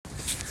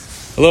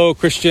Hello,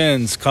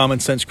 Christians. Common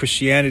Sense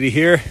Christianity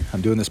here. I'm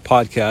doing this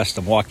podcast.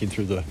 I'm walking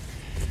through the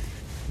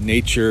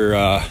nature,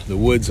 the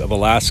woods of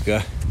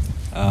Alaska,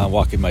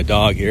 walking my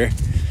dog here.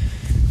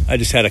 I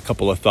just had a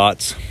couple of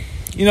thoughts.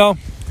 You know,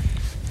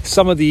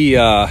 some of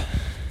the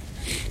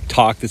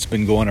talk that's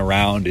been going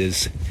around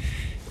is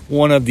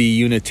one of the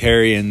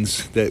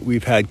Unitarians that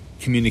we've had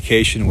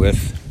communication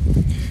with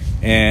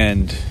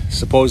and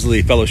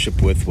supposedly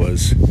fellowship with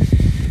was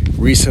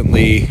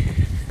recently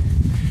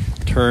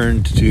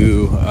turned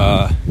to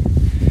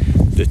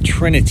the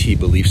Trinity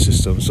belief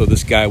system. So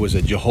this guy was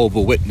a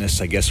Jehovah's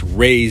Witness, I guess,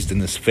 raised in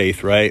this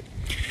faith, right?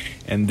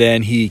 And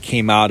then he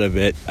came out of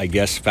it, I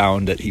guess,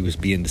 found that he was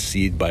being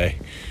deceived by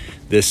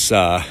this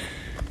cult,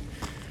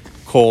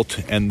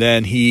 and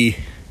then he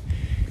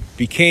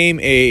became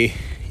a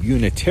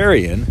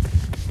Unitarian.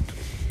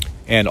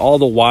 And all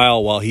the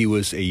while he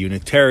was a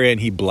Unitarian,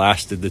 he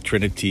blasted the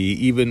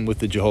Trinity. Even with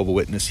the Jehovah's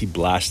Witness, he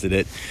blasted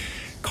it,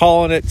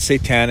 calling it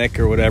satanic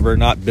or whatever,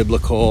 not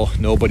biblical.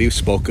 Nobody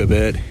spoke of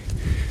it.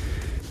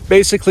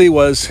 Basically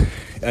was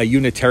a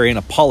Unitarian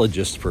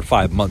apologist for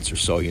 5 months or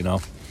so, you know.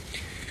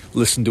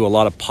 Listened to a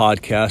lot of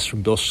podcasts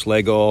from Bill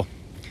Schlegel,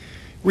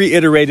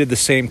 reiterated the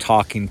same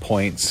talking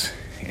points,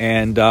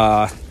 and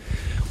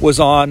was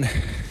on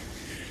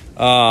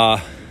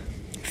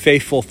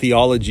Faithful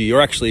Theology, or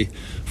actually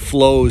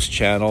Flo's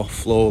channel,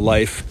 Flo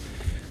Life,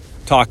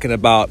 talking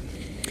about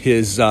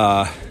his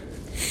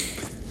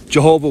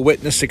Jehovah's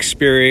Witness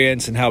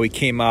experience and how he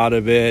came out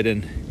of it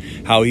and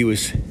how he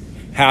was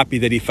happy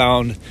that he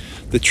found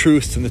the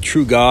truth and the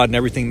true God and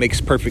everything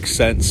makes perfect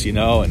sense, you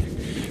know, and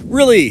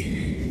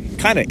really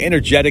kind of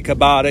energetic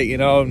about it, you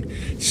know, and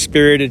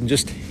spirited, and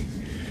just,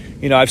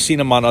 you know, I've seen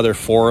him on other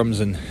forums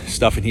and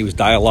stuff, and he was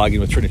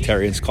dialoguing with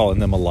Trinitarians, calling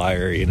them a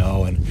liar, you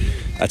know, and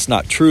that's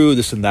not true,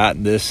 this and that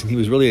and this, and he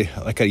was really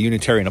like a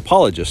Unitarian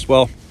apologist.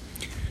 Well,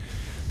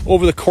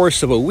 over the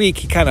course of a week,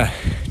 he kind of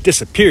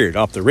disappeared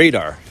off the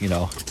radar, you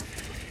know.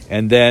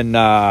 And then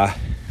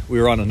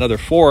we were on another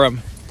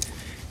forum,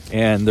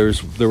 and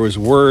there was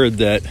word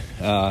that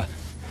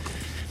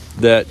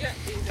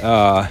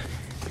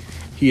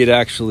he had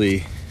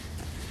actually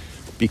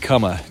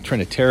become a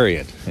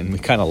Trinitarian, and we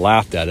kind of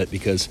laughed at it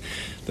because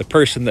the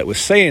person that was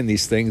saying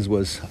these things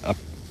was a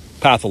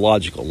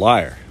pathological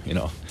liar, you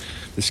know.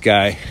 This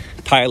guy,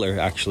 Tyler,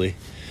 actually,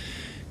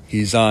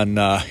 he's on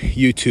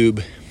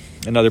YouTube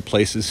and other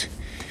places.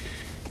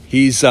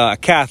 He's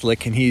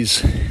Catholic, and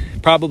he's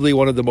probably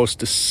one of the most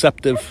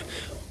deceptive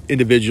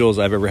individuals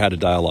I've ever had a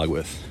dialogue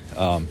with.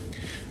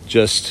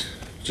 Just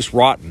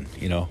rotten,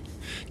 you know,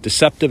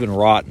 deceptive and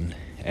rotten.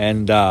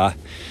 And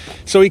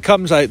so he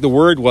comes, the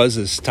word was,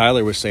 as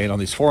Tyler was saying on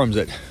these forums,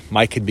 that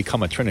Mike had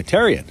become a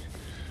Trinitarian.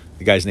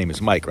 The guy's name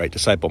is Mike, right?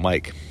 Disciple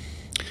Mike.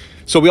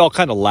 So we all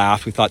kind of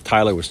laughed. We thought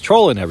Tyler was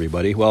trolling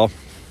everybody. Well,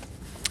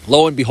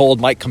 lo and behold,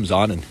 Mike comes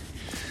on and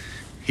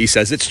he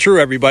says, "It's true,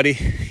 everybody,"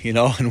 you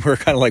know, and we're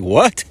kind of like,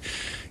 what?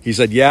 He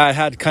said, "Yeah, I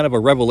had kind of a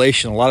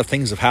revelation. A lot of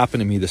things have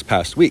happened to me this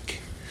past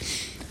week."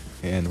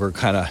 And we're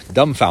kind of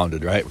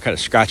dumbfounded, right? We're kind of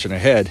scratching our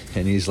head.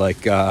 And he's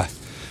like,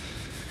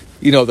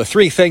 you know, the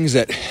three things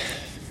that,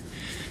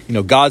 you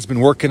know, God's been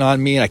working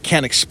on me, and I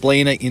can't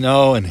explain it, you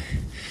know, and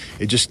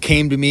it just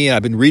came to me.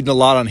 I've been reading a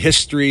lot on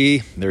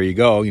history. There you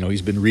go. You know,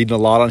 he's been reading a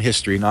lot on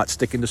history, not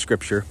sticking to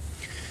scripture.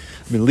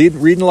 I've been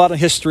reading a lot on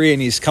history,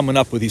 and he's coming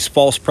up with these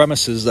false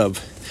premises of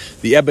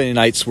the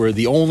Ebionites were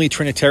the only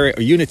Trinitarian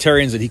or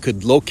Unitarians that he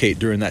could locate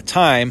during that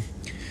time.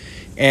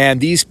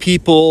 And these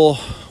people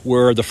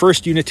were the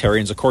first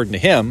Unitarians, according to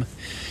him,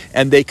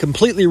 and they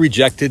completely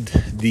rejected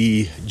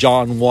the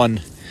John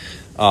 1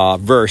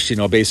 verse. You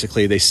know,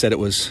 basically they said it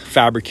was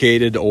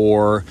fabricated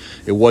or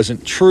it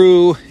wasn't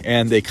true,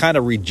 and they kind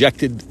of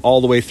rejected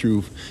all the way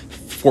through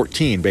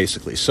 14,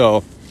 basically.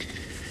 So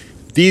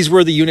these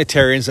were the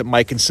Unitarians that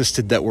Mike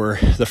insisted that were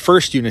the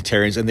first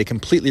Unitarians, and they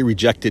completely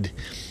rejected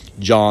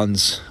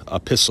John's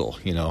epistle,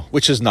 you know,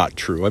 which is not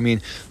true. I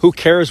mean, who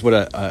cares what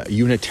a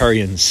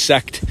Unitarian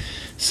sect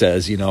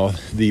says? You know,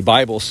 the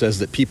Bible says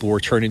that people were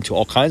turning to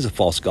all kinds of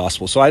false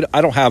gospels. So I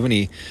don't have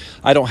any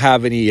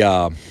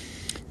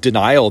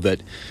denial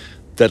that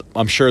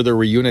I'm sure there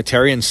were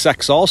Unitarian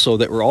sects also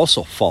that were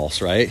also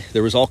false, right?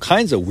 There was all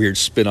kinds of weird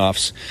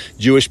spin-offs,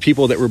 Jewish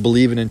people that were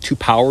believing in two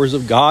powers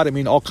of God. I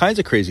mean, all kinds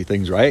of crazy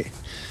things, right?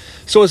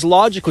 So his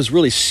logic was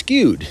really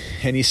skewed.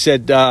 And he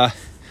said,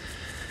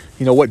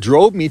 you know, what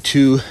drove me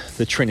to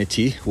the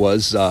Trinity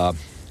was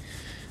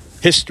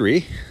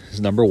history, is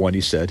number one,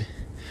 he said.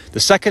 The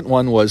second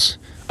one was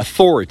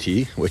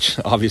authority, which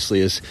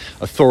obviously is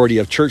authority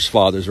of church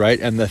fathers, right?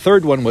 And the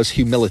third one was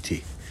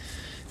humility.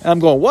 And I'm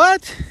going,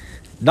 what?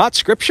 Not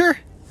scripture?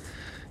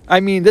 I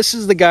mean, this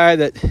is the guy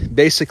that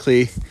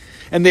basically,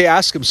 and they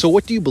ask him, so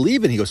what do you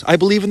believe in? He goes, I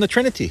believe in the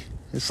Trinity.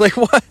 It's like,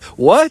 what?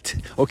 What?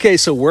 Okay,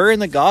 so where in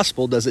the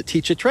gospel does it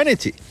teach a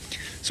Trinity?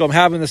 So I'm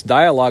having this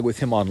dialogue with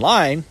him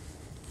online,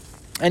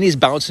 and he's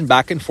bouncing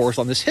back and forth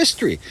on this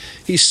history.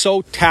 He's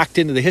so tacked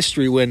into the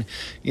history when,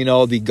 you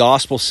know, the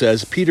gospel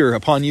says, Peter,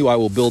 upon you I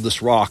will build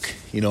this rock,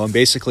 you know, and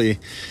basically,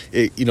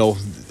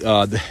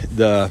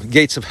 the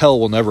gates of hell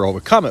will never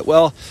overcome it.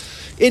 Well,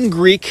 in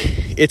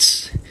Greek,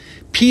 it's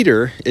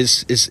Peter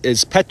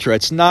is Petra.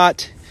 It's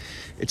not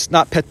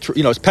Petra.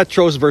 It's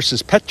Petros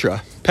versus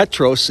Petra.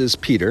 Petros is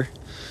Peter,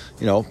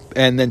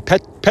 and then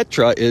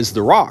Petra is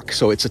the rock.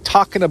 So it's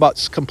talking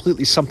about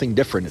completely something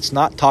different. It's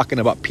not talking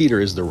about Peter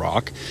is the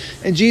rock,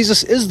 and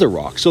Jesus is the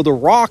rock. So the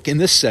rock in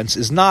this sense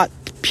is not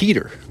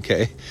Peter.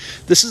 Okay,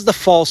 this is the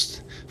false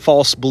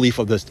belief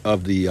of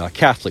the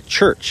Catholic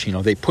Church.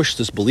 They push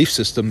this belief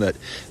system that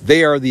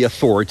they are the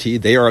authority,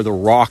 they are the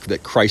rock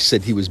that Christ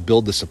said he was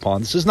build this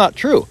upon. This is not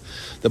true.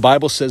 The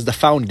Bible says the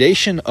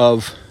foundation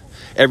of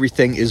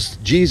everything is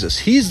Jesus.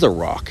 He's the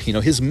rock,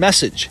 his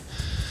message.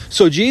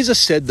 So Jesus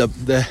said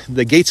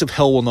the gates of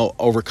hell will not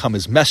overcome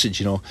his message.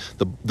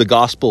 The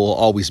gospel will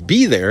always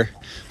be there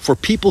for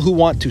people who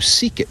want to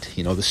seek it.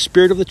 The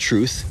spirit of the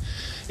truth.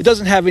 It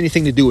doesn't have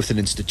anything to do with an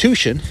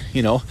institution.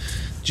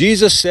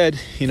 Jesus said,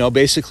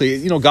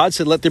 basically, God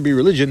said, let there be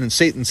religion. And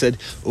Satan said,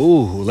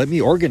 oh, let me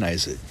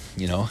organize it.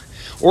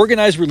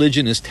 Organized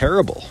religion is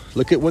terrible.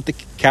 Look at what the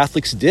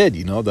Catholics did.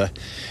 The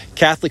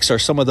Catholics are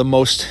some of the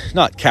most,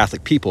 not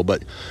Catholic people,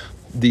 but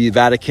the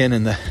Vatican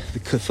and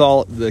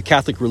the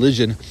Catholic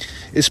religion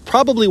is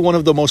probably one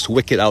of the most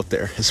wicked out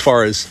there as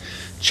far as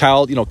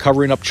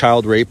covering up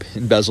child rape,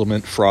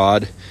 embezzlement,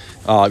 fraud,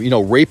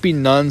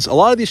 raping nuns. A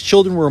lot of these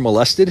children were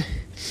molested,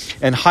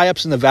 and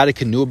high-ups in the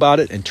Vatican knew about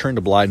it and turned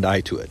a blind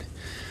eye to it.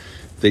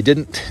 They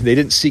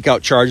didn't seek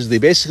out charges. They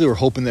basically were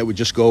hoping that it would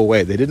just go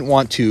away. They didn't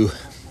want to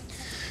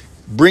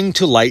bring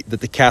to light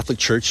that the Catholic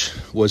Church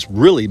was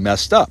really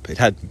messed up. It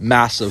had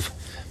massive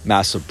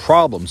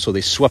problems, so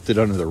they swept it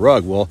under the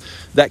rug. Well,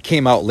 that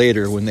came out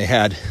later when they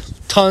had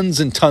tons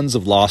and tons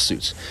of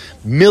lawsuits,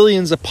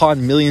 millions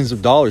upon millions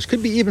of dollars,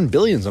 could be even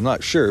billions, I'm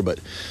not sure, but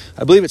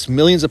I believe it's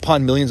millions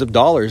upon millions of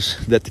dollars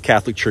that the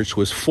Catholic Church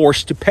was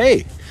forced to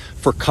pay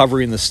for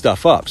covering this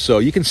stuff up. So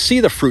you can see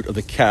the fruit of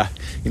the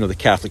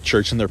Catholic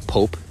Church and their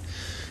Pope.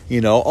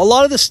 A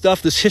lot of this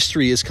stuff, this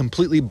history is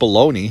completely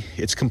baloney.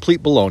 It's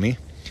complete baloney.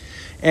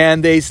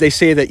 And they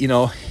say that,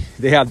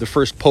 they have the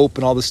first Pope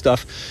and all this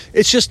stuff.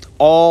 It's just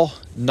all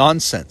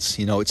nonsense.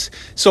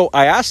 So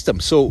I asked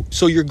them, so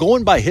you're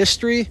going by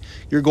history,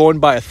 you're going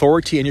by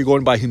authority, and you're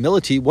going by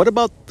humility. What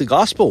about the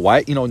gospel?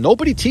 Why,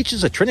 nobody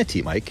teaches a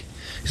Trinity, Mike.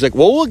 He's like,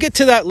 well, we'll get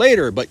to that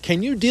later, but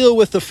can you deal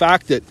with the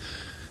fact that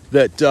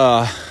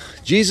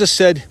Jesus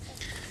said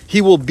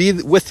he will be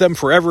with them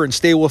forever and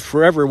stay with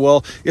forever?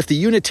 Well, if the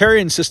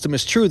Unitarian system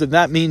is true, then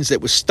that means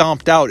it was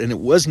stomped out and it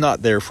was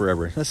not there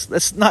forever.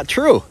 That's not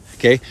true.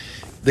 Okay.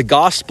 The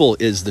gospel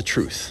is the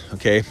truth.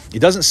 Okay. It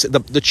doesn't say,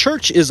 the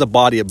church is a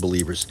body of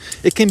believers.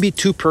 It can be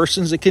two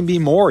persons. It can be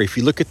more. If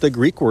you look at the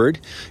Greek word,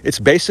 it's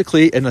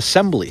basically an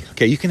assembly.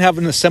 Okay. You can have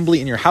an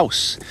assembly in your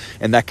house,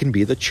 and that can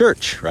be the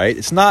church, right?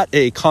 It's not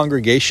a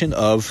congregation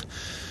of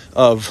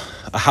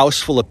a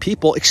house full of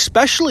people,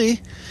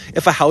 especially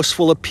if a house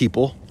full of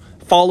people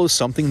follows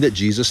something that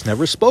Jesus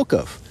never spoke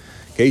of.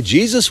 Okay,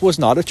 Jesus was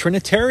not a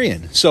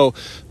Trinitarian. So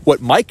what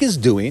Mike is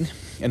doing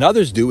and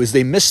others do is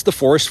they miss the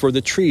forest for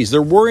the trees.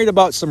 They're worried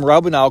about some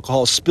rubbing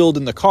alcohol spilled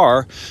in the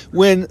car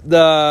when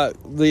the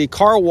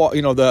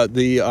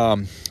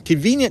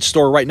convenience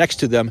store right next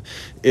to them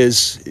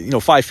is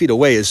 5 feet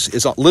away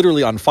is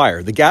literally on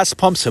fire. The gas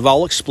pumps have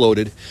all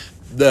exploded.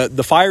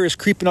 The fire is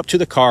creeping up to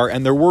the car,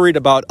 and they're worried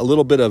about a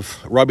little bit of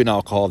rubbing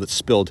alcohol that's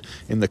spilled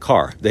in the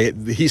car.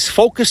 He's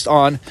focused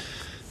on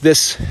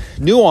this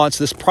nuance,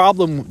 this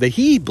problem that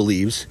he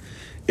believes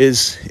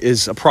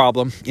is a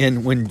problem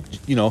in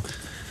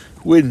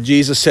when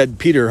Jesus said,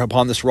 Peter,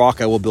 upon this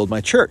rock I will build my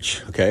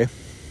church. Okay,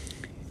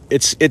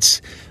 it's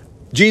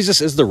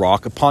Jesus is the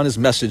rock. Upon his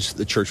message,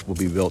 the church will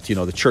be built.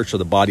 The church are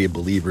the body of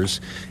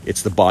believers.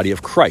 It's the body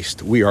of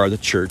Christ. We are the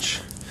church.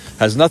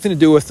 Has nothing to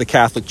do with the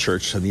Catholic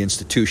Church and the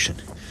institution.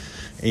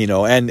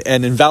 And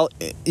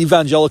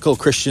evangelical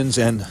Christians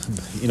and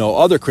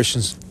other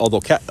Christians,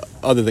 although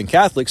other than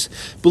Catholics,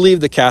 believe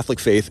the Catholic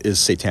faith is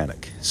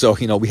satanic. So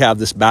we have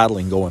this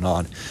battling going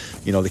on.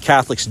 The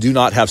Catholics do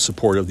not have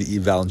support of the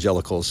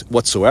evangelicals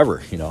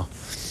whatsoever.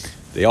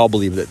 They all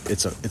believe that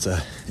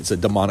it's a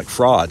demonic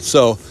fraud.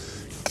 So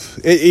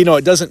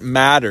it doesn't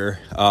matter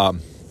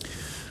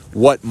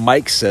what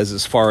Mike says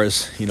as far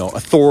as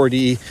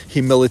authority,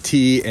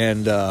 humility,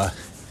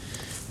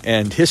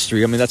 and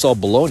history. I mean, that's all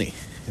baloney.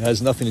 It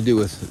has nothing to do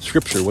with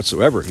Scripture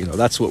whatsoever.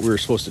 That's what we're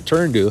supposed to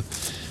turn to,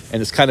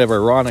 and it's kind of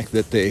ironic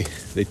that they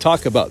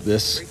talk about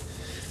this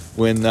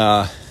when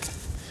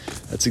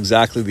that's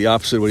exactly the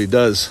opposite of what he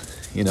does.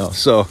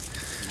 So,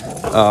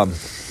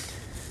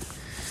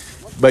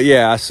 but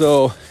yeah,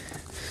 so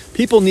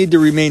people need to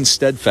remain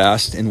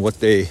steadfast in what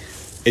they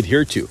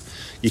adhere to.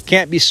 You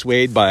can't be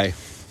swayed by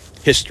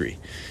history.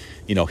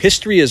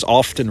 History is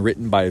often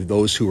written by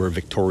those who are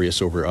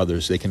victorious over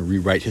others. They can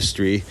rewrite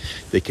history.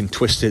 They can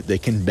twist it. They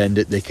can bend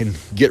it. They can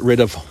get rid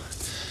of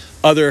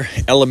other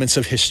elements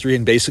of history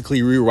and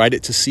basically rewrite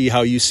it to see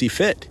how you see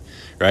fit,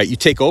 right? You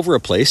take over a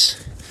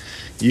place,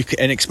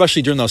 and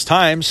especially during those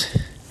times,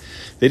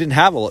 they didn't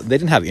have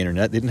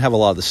internet. They didn't have a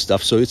lot of this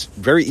stuff. So it's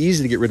very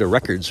easy to get rid of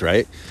records,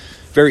 right?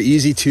 Very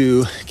easy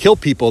to kill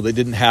people that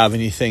didn't have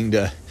anything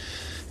to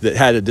that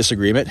had a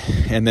disagreement,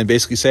 and then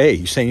basically say, hey,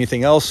 you say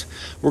anything else,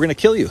 we're going to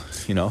kill you,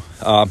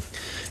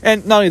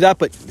 and not only that,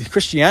 but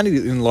Christianity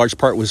in large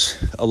part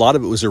a lot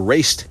of it was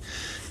erased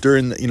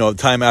during the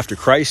time after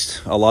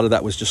Christ. A lot of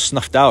that was just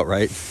snuffed out,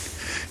 right?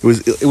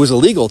 It was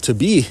illegal to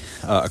be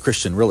a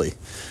Christian, really.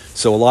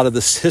 So a lot of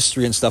this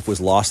history and stuff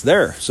was lost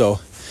there. So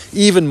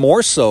even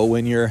more so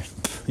when you're,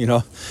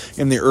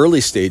 in the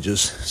early stages.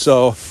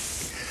 So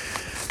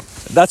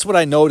that's what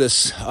I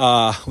notice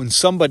when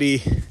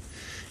somebody.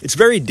 It's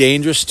very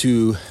dangerous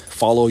to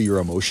follow your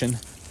emotion.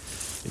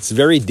 It's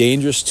very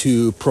dangerous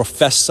to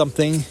profess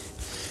something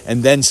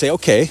and then say,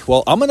 okay,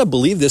 well, I'm going to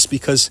believe this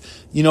because,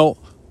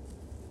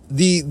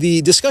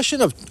 the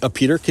discussion of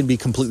Peter can be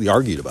completely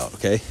argued about,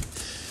 okay?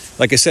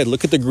 Like I said,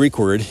 look at the Greek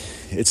word.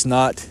 It's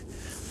not,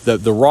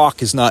 the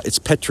rock is not, it's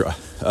Petra,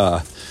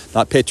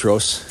 not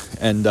Petros.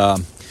 And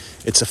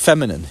it's a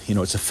feminine,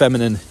 it's a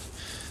feminine,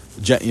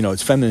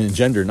 it's feminine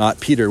gender, not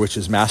Peter, which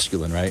is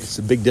masculine, right? It's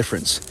a big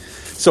difference.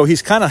 So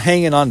he's kind of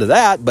hanging on to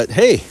that, but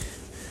hey,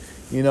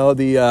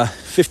 the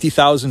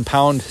 50,000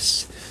 pound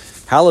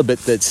halibut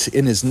that's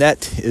in his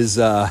net is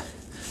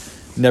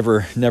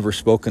never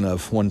spoken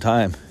of one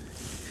time,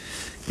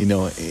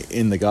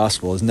 in the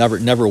gospel, is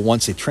never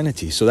once a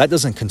Trinity. So that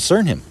doesn't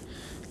concern him.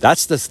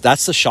 That's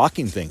the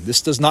shocking thing.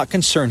 This does not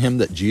concern him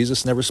that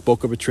Jesus never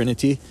spoke of a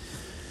Trinity,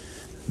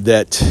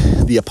 that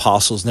the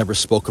apostles never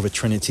spoke of a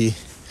Trinity,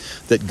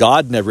 that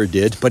God never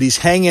did, but he's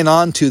hanging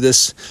on to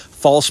this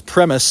false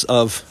premise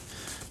of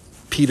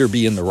Peter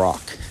being the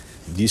rock.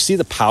 Do you see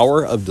the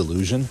power of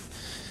delusion?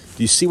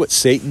 Do you see what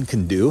Satan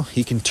can do?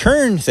 He can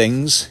turn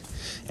things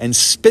and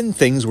spin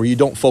things where you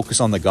don't focus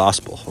on the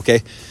gospel,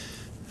 okay?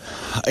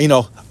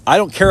 I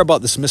don't care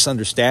about this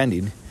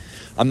misunderstanding.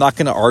 I'm not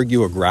going to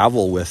argue or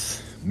gravel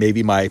with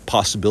maybe my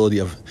possibility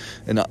of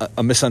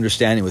a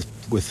misunderstanding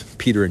with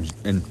Peter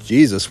and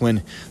Jesus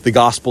when the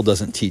gospel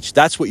doesn't teach.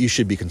 That's what you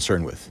should be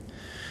concerned with.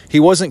 He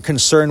wasn't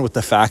concerned with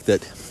the fact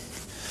that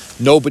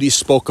nobody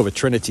spoke of a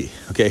Trinity,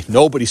 okay?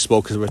 Nobody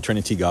spoke of a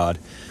Trinity God.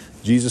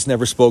 Jesus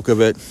never spoke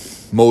of it.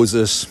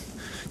 Moses,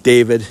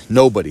 David,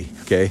 nobody,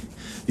 okay?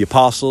 The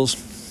apostles,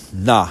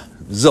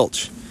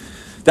 zilch.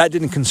 That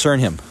didn't concern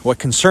him. What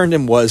concerned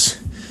him was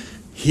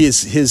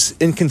his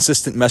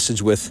inconsistent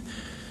message with,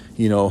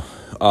 the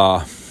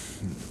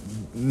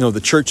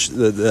church,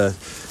 the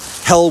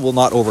hell will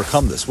not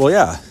overcome this. Well,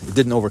 yeah, it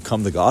didn't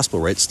overcome the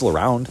gospel, right? It's still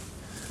around,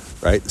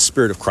 right? The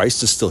Spirit of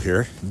Christ is still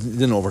here. It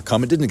didn't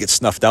overcome. It didn't get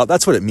snuffed out.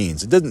 That's what it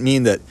means. It doesn't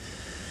mean that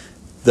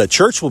the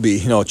church will be,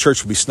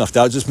 church will be snuffed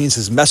out. It just means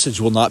his message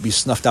will not be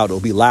snuffed out.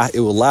 It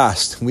will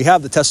last. We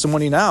have the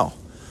testimony now,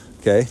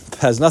 okay? It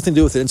has nothing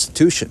to do with the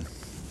institution.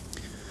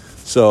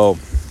 So,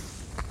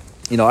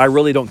 I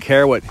really don't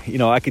care what,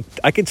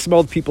 I could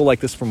smell people like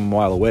this from a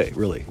mile away,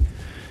 really.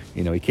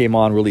 He came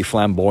on really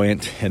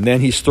flamboyant, and then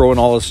he's throwing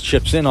all his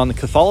chips in on the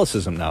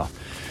Catholicism now.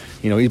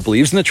 He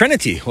believes in the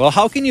Trinity. Well,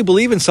 how can you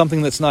believe in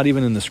something that's not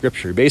even in the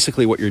Scripture?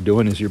 Basically, what you're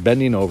doing is you're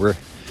bending over,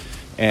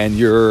 and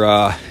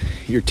you're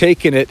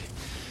taking it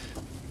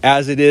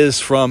as it is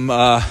from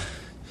a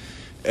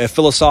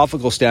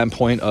philosophical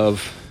standpoint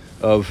of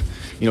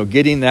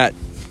getting that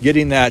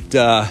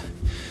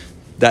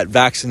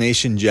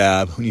vaccination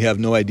jab when you have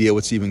no idea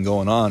what's even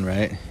going on,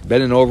 right?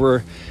 Bending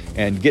over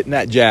and getting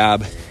that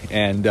jab,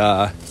 and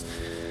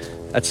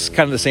that's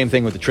kind of the same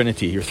thing with the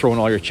Trinity. You're throwing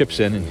all your chips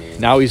in, and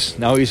now he's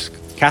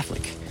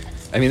Catholic.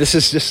 I mean, it's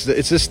just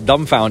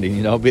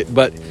dumbfounding,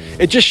 but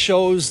it just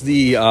shows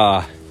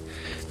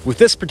with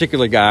this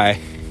particular guy,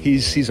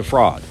 he's a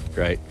fraud,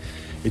 right?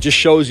 It just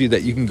shows you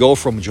that you can go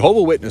from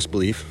Jehovah's Witness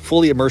belief,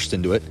 fully immersed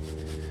into it,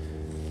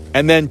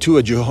 and then to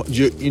a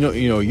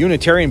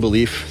Unitarian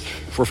belief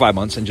for 5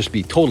 months and just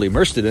be totally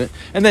immersed in it,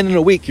 and then in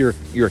a week you're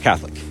a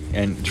Catholic,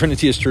 and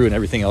Trinity is true and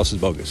everything else is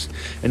bogus.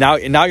 And now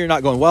you're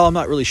not going, well, I'm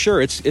not really sure.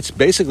 It's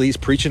basically he's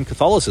preaching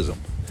Catholicism,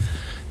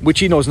 which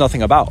he knows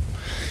nothing about.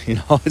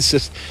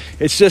 It's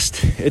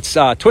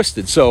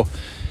twisted. So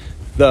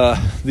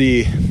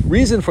the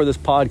reason for this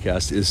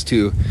podcast is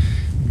to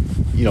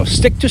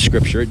stick to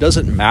Scripture. It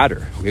doesn't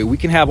matter. Okay, we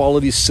can have all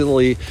of these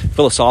silly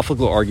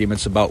philosophical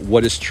arguments about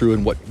what is true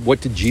and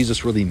what did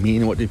Jesus really mean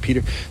and what did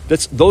Peter.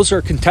 Those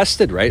are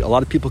contested, right? A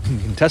lot of people can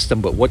contest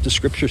them, but what does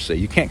Scripture say?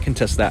 You can't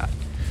contest that.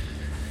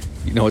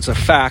 It's a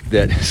fact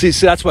that see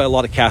that's why a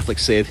lot of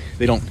Catholics say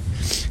they don't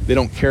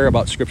care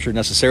about Scripture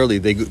necessarily.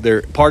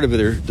 They're part of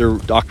it. Their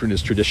doctrine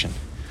is tradition.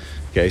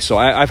 Okay, so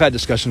I've had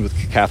discussions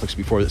with Catholics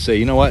before that say,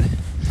 you know what?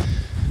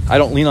 I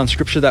don't lean on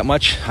Scripture that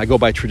much. I go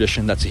by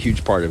tradition. That's a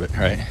huge part of it,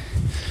 right?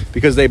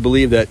 Because they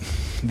believe that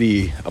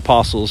the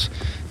apostles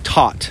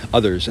taught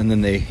others, and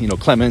then they,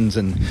 Clemens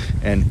and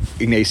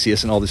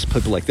Ignatius and all these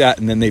people like that,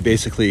 and then they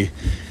basically,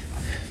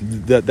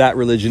 that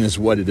religion is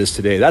what it is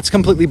today. That's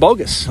completely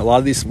bogus. A lot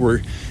of these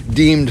were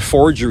deemed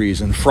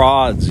forgeries and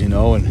frauds, and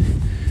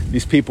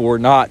these people were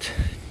not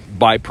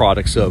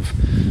byproducts of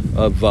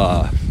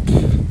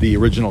the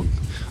original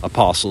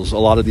apostles. A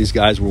lot of these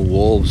guys were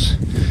wolves,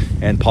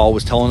 and Paul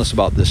was telling us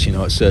about this.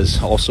 It says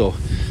also,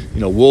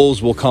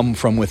 wolves will come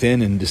from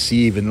within and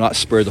deceive and not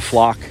spare the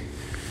flock.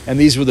 And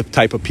these were the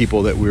type of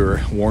people that we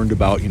were warned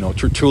about.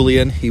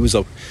 Tertullian, he was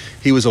a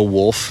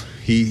wolf.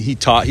 He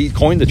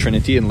coined the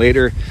Trinity and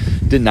later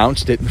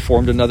denounced it and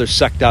formed another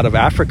sect out of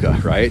Africa,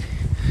 right?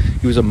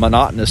 He was a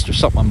monotonist or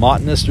something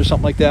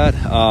like that.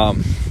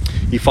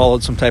 He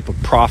followed some type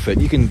of prophet.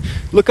 You can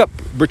look up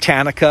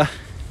Britannica.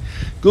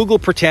 Google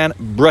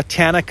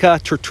Britannica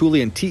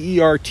Tertullian,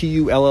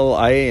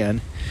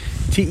 Tertullian,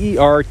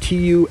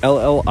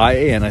 Tertullian,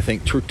 I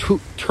think,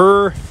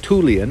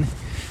 Tertullian,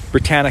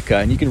 Britannica,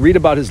 and you can read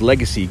about his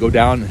legacy. Go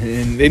down,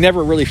 and they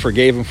never really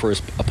forgave him for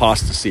his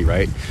apostasy,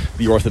 right?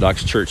 The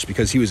Orthodox Church,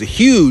 because he was a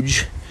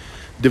huge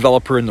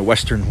developer in the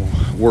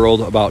Western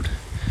world about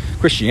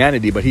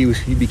Christianity, but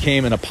he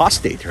became an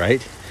apostate,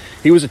 right?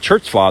 He was a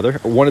church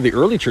father, or one of the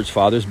early church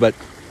fathers, but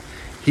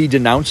he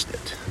denounced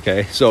it.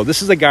 Okay, so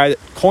this is a guy that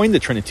coined the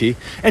Trinity,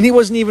 and he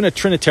wasn't even a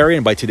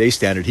Trinitarian by today's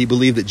standard. He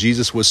believed that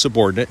Jesus was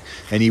subordinate,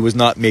 and he was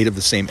not made of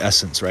the same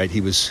essence, right?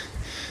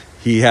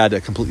 He had a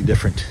completely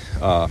different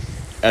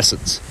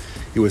essence.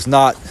 He was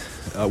not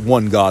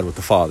one God with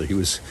the Father. He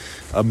was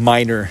a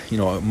minor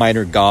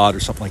God or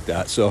something like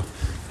that. So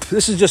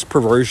this is just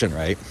perversion,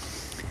 right?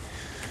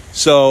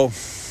 So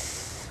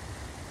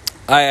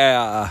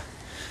I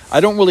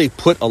don't really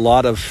put a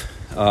lot of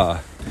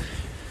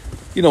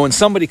when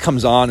somebody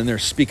comes on and they're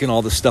speaking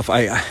all this stuff,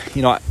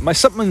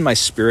 something in my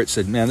spirit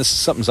said, man,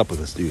 something's up with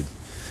this dude.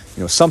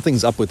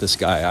 Something's up with this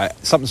guy.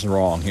 Something's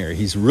wrong here.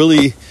 He's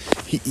really,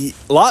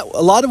 a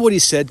lot of what he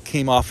said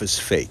came off as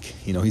fake.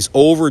 He's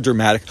over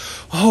dramatic.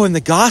 Oh, and the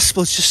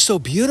gospel is just so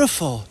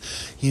beautiful,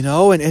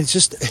 and it's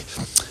just,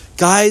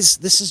 guys,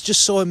 this is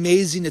just so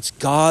amazing. It's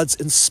God's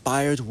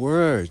inspired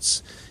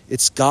words.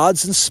 It's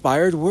God's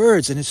inspired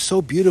words, and it's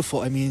so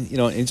beautiful. I mean,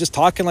 and just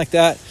talking like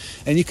that,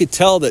 and you could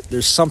tell that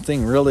there's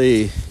something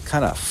really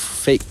kind of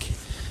fake.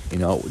 It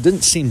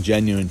didn't seem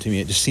genuine to me.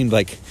 It just seemed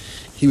like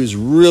he was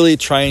really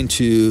trying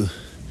to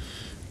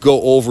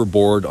go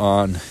overboard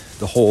on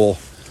the whole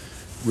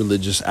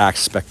religious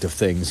aspect of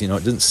things. It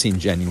didn't seem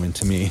genuine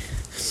to me.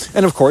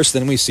 And of course,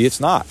 then we see it's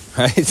not,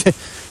 right?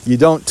 You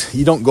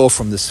don't go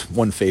from this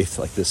one faith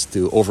like this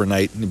to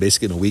overnight, and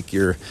basically in a week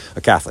you're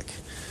a Catholic.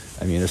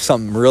 I mean, there's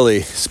something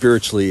really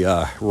spiritually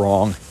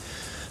wrong.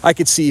 I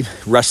could see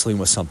wrestling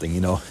with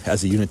something,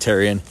 as a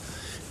Unitarian,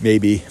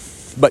 maybe.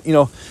 But,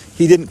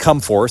 he didn't come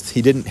forth.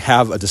 He didn't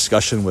have a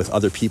discussion with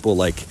other people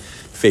like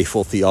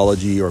Faithful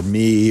Theology or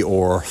me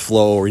or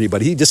Flo or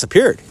anybody. He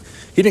disappeared.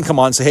 He didn't come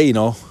on and say, hey,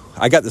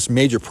 I got this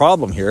major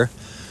problem here.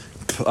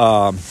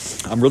 I'm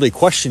really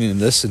questioning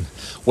this, and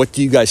what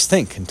do you guys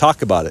think? And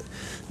talk about it.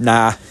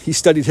 Nah, he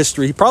studied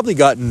history. He probably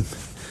got in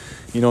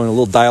a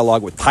little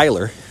dialogue with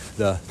Tyler,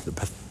 the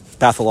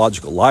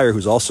pathological liar,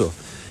 who's also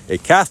a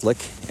Catholic,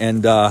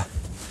 and I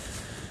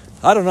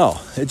don't know,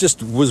 it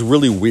just was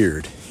really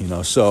weird,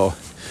 so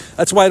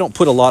that's why I don't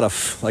put a lot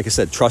of, like I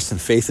said, trust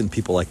and faith in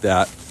people like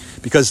that,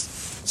 because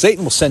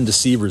Satan will send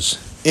deceivers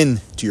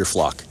into your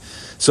flock.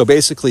 So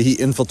basically he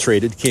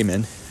came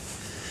in,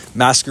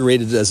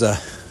 masqueraded as a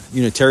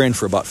Unitarian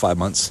for about 5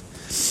 months,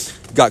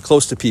 got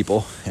close to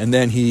people, and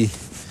then he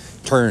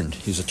turned.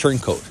 He's a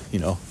turncoat,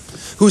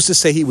 Who's to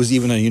say he was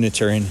even a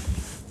Unitarian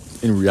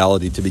in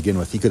reality to begin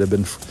with? He could have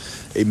been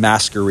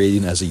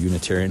masquerading as a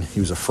Unitarian. He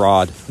was a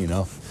fraud,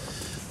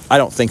 I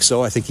don't think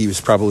so. I think he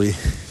was probably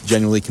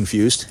genuinely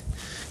confused.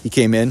 He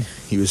came in,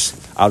 he was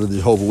out of the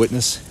Jehovah's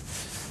Witness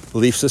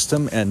belief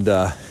system, and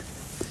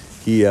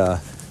he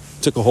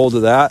took a hold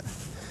of that,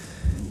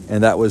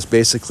 and that was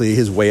basically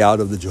his way out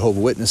of the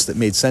Jehovah's Witness that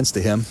made sense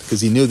to him,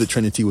 because he knew the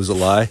Trinity was a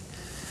lie.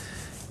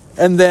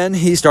 And then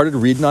he started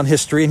reading on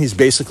history, and he's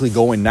basically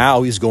going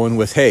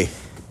with, hey,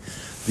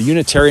 the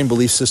Unitarian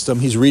belief system.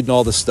 He's reading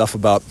all this stuff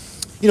about,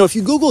 if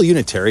you Google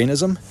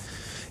Unitarianism,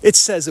 it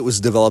says it was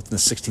developed in the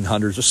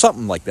 1600s or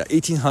something like that,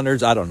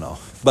 1800s, I don't know.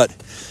 But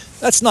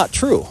that's not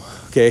true,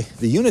 okay?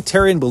 The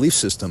Unitarian belief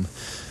system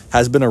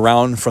has been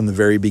around from the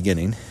very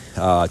beginning.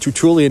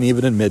 Tertullian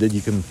even admitted,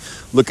 you can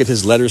look at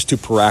his letters to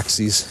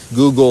Praxes.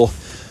 Google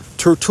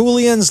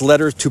Tertullian's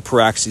letter to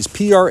Praxes,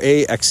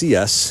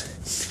 Praxes.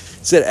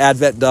 It's at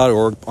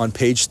advent.org on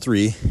page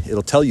 3.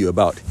 It'll tell you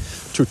about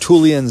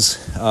Tertullian's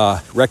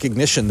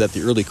recognition that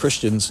the early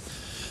Christians,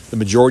 the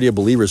majority of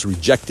believers,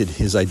 rejected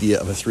his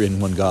idea of a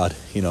three-in-one God.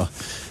 He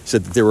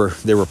said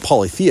that they were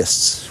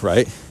polytheists,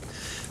 right?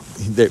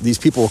 These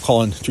people were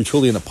calling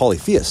Tertullian a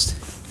polytheist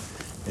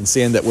and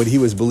saying that what he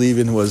was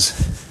believing was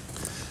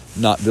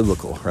not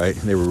biblical, right?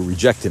 And they were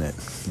rejecting it.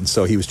 And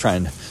so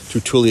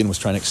Tertullian was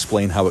trying to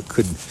explain how it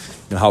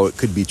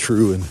could be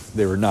true, and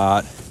they were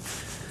not.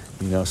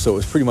 So it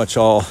was pretty much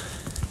all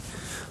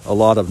a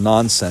lot of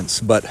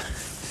nonsense. But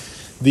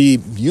the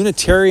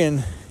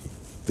Unitarian,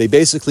 they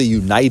basically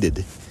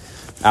united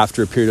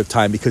after a period of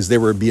time because they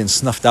were being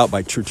snuffed out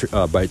by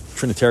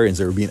Trinitarians.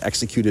 They were being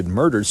executed and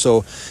murdered.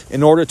 So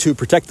in order to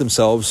protect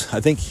themselves, I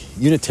think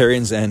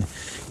Unitarians and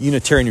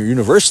Unitarian or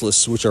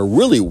Universalists, which are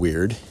really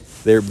weird,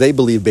 they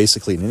believe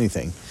basically in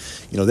anything.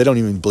 They don't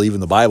even believe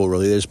in the Bible,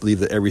 really. They just believe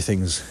that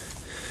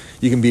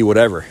you can be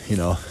whatever,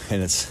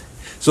 and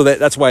So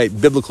that's why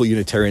biblical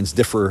Unitarians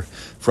differ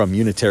from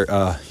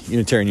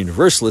Unitarian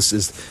Universalists.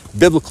 Is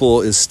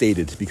biblical is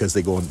stated because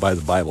they go by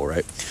the Bible,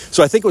 right?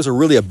 So I think it was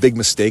really a big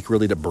mistake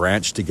really to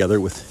branch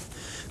together with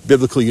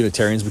biblical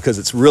Unitarians, because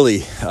it's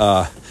really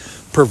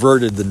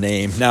perverted the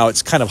name. Now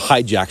it's kind of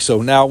hijacked.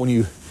 So now when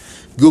you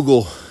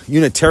Google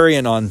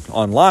Unitarian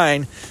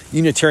online,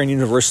 Unitarian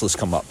Universalists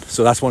come up.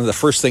 So that's one of the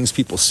first things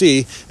people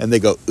see, and they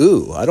go,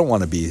 "Ooh, I don't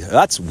want to be.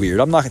 That's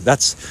weird. I'm not.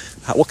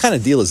 What kind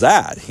of deal is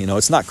that?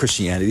 It's not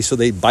Christianity." So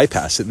they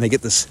bypass it, and they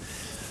get this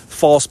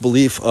false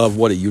belief of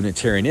what a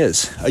Unitarian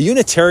is. A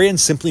Unitarian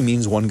simply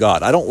means one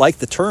God. I don't like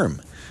the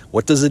term.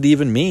 What does it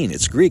even mean?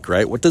 It's Greek,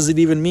 right? What does it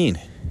even mean?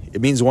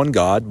 It means one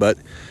God, but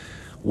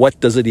what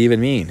does it even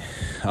mean?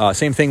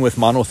 Same thing with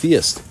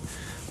monotheist.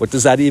 What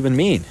does that even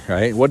mean,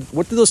 right?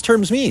 What do those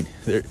terms mean?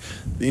 It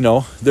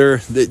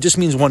just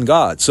means one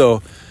God.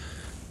 So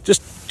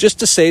just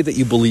to say that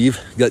you believe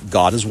that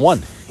God is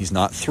one. He's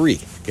not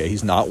three. Okay,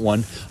 he's not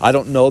one. I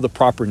don't know the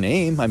proper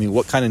name. I mean,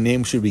 what kind of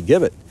name should we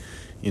give it?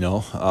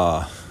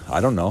 I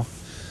don't know.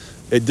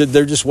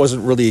 There just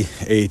wasn't really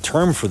a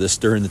term for this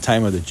during the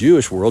time of the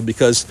Jewish world,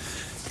 because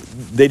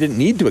they didn't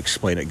need to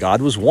explain it.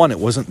 God was one. It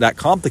wasn't that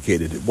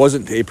complicated. It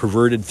wasn't a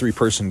perverted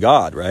three-person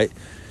God, right?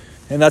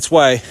 And that's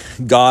why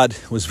God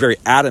was very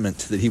adamant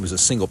that he was a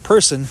single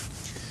person,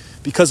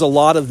 because a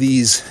lot of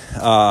these,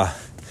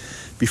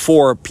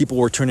 before, people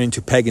were turned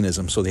into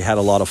paganism, so they had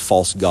a lot of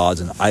false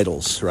gods and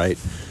idols, right?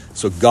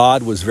 So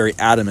God was very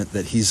adamant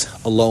that he's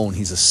alone.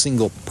 He's a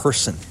single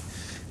person.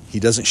 He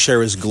doesn't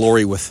share his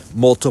glory with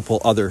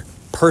multiple other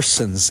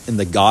persons in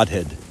the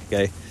Godhead,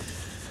 okay?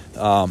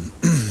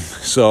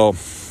 So,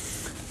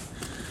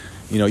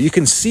 you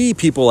can see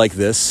people like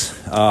this,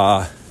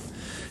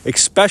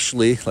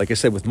 especially, like I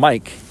said, with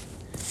Mike.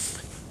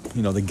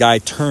 The guy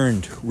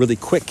turned really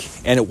quick.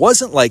 And it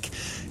wasn't like,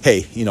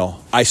 hey,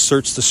 I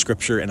searched the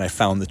scripture and I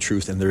found the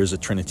truth and there is a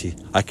Trinity.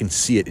 I can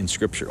see it in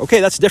scripture. Okay,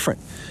 that's different.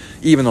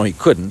 Even though he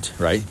couldn't,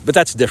 right? But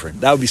that's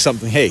different. That would be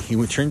something, hey, he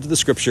returned to the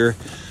scripture.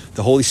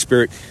 The Holy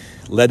Spirit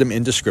led him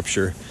into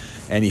scripture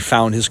and he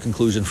found his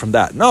conclusion from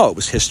that. No, it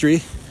was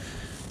history,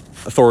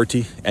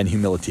 authority, and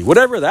humility.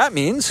 Whatever that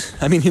means.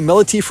 I mean,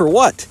 humility for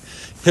what?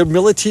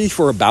 Humility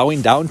for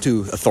bowing down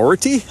to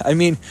authority? I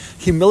mean,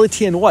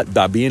 humility in what?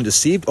 About being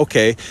deceived?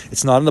 Okay,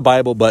 it's not in the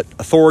Bible, but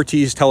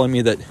authority is telling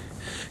me that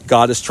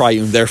God is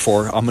triune,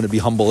 therefore I'm going to be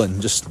humble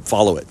and just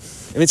follow it.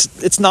 I mean,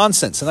 it's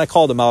nonsense. And I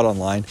called him out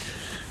online.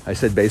 I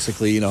said,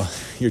 basically,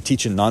 you're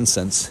teaching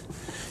nonsense.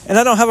 And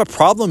I don't have a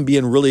problem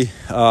being really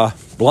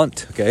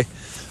blunt, okay?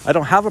 I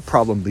don't have a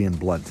problem being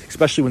blunt,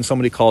 especially when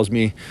somebody calls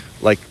me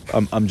like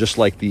I'm just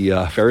like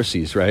the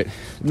Pharisees, right?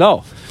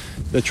 No,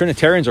 the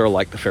Trinitarians are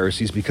like the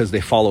Pharisees because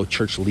they follow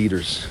church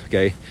leaders,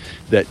 okay,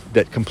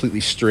 that completely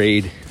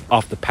strayed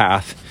off the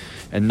path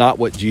and not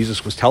what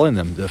Jesus was telling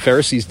them. The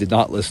Pharisees did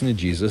not listen to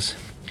Jesus,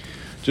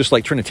 just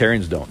like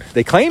Trinitarians don't.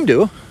 They claim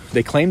to.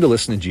 They claim to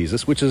listen to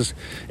Jesus, which is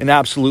an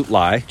absolute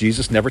lie.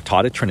 Jesus never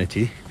taught a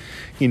Trinity.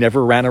 He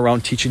never ran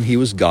around teaching he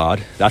was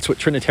God. That's what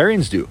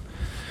Trinitarians do.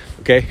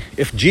 Okay,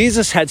 if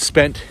Jesus had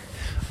spent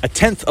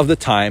 1/10 of the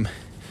time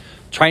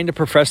trying to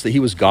profess that he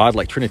was God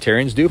like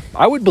Trinitarians do,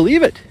 I would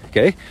believe it,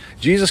 okay?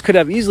 Jesus could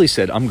have easily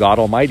said, I'm God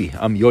Almighty,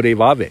 I'm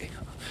Yod-Vave,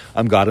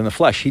 I'm God in the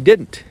flesh. He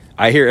didn't.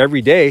 I hear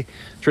every day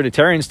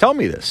Trinitarians tell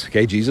me this,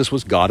 okay? Jesus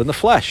was God in the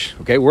flesh,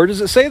 okay? Where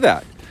does it say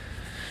that?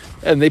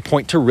 And they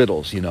point to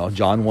riddles,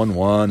 John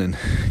 1:1,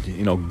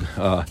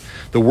 and,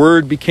 the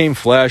Word became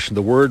flesh, and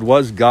the Word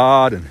was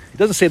God. And it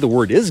doesn't say the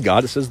Word is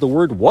God, it says the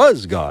Word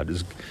was God.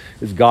 Is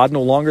God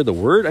no longer the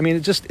Word? I mean,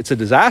 it's a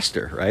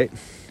disaster, right?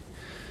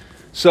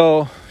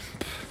 So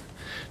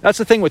that's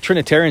the thing with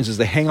Trinitarians, is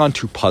they hang on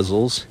to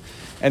puzzles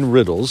and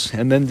riddles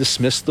and then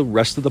dismiss the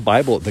rest of the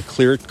Bible, the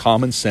clear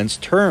common sense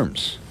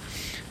terms,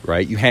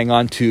 right? You hang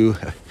on to,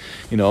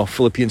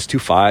 Philippians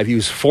 2:5. He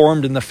was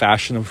formed in the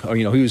fashion of,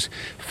 he was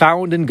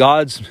found in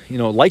God's,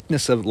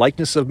 likeness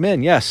of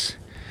men. Yes.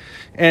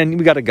 And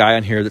we got a guy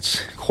on here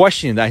that's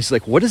questioning that. He's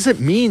like, what does it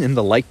mean in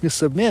the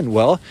likeness of men?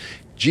 Well,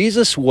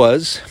 Jesus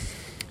was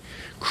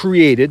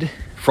created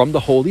from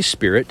the Holy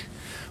Spirit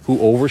who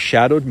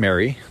overshadowed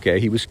Mary. Okay.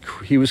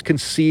 He was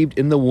conceived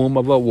in the womb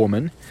of a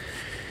woman.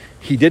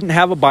 He didn't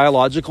have a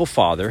biological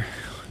father,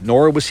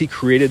 nor was he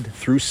created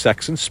through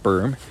sex and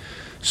sperm.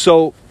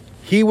 So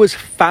he was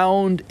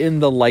found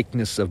in the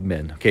likeness of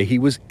men. Okay, he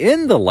was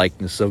in the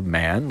likeness of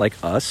man, like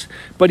us,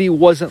 but he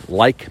wasn't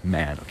like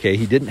man. Okay,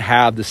 he didn't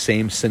have the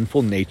same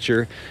sinful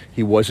nature.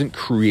 He wasn't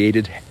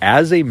created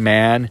as a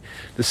man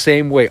the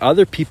same way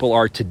other people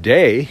are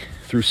today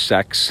through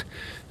sex,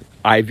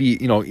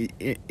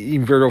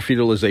 in vitro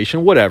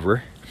fertilization,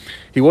 whatever.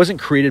 He wasn't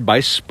created by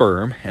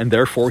sperm, and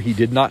therefore he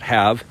did not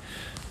have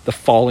the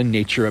fallen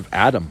nature of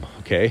Adam.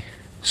 Okay.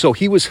 So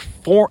he was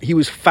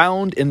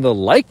found in the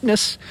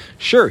likeness.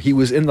 Sure, he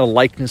was in the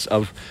likeness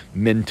of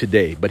men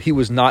today, but he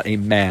was not a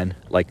man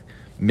like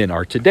men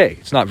are today.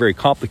 It's not very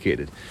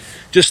complicated.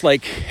 Just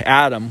like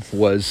Adam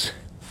was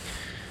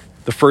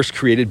the first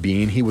created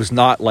being, he was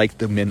not like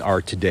the men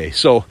are today.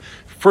 So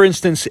For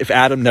instance, if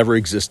Adam never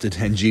existed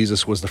and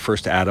Jesus was the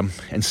first Adam,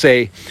 and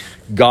say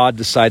God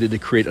decided to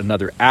create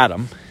another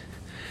Adam,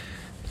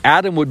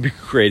 Adam would be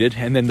created,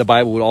 and then the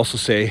Bible would also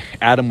say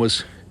Adam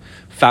was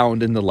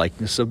found in the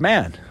likeness of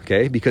man,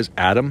 okay? Because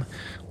Adam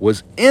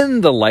was in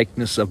the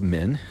likeness of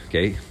men,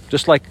 okay?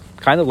 Just like,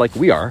 kind of like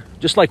we are,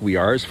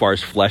 as far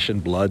as flesh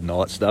and blood and all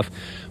that stuff.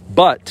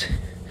 But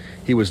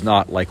he was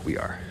not like we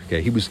are,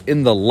 okay? He was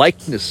in the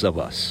likeness of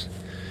us.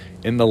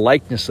 In the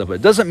likeness of it.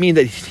 It doesn't mean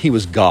that he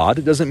was God.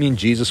 It doesn't mean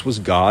Jesus was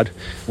God.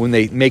 When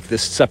they make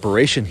this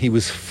separation, he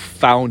was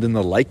found in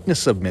the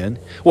likeness of men.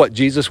 What,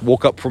 Jesus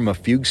woke up from a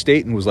fugue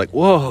state and was like,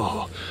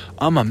 whoa,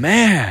 I'm a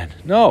man.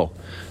 No,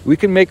 we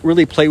can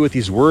really play with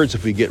these words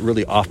if we get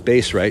really off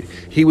base, right?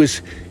 He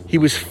was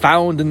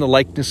found in the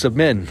likeness of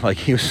men. Like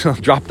he was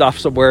dropped off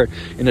somewhere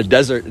in a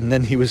desert and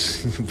then he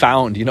was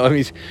found, I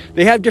mean,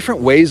 they have different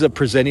ways of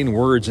presenting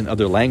words in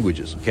other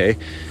languages, okay?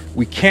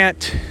 We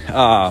can't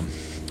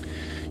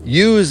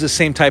use the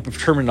same type of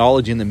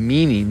terminology and the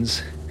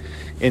meanings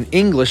in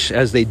English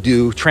as they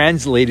do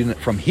translating it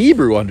from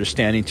Hebrew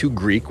understanding to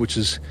Greek, which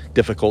is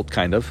difficult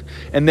kind of,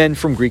 and then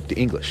from Greek to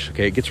English,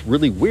 okay? It gets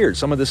really weird.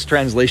 Some of this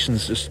translation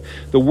is just,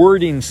 the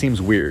wording seems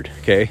weird,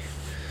 okay?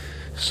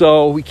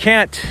 So we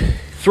can't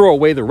throw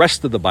away the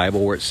rest of the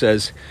Bible where it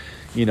says,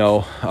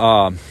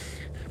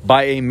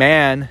 by a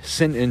man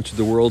sin into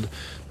the world,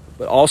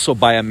 but also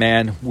by a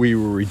man we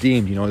were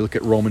redeemed. Look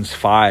at Romans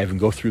 5 and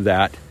go through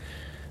that.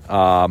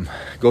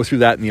 Go through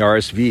that in the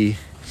RSV,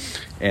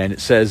 and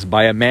it says,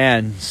 by a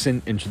man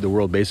sin into the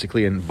world,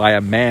 basically, and by a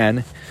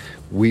man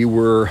we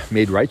were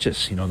made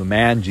righteous. The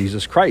man,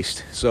 Jesus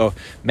Christ. So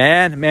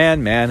man,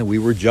 we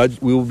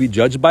will be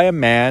judged by a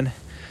man.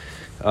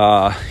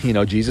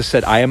 Jesus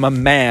said, I am a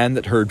man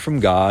that heard from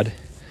God.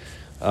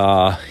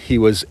 He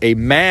was a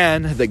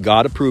man that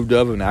God approved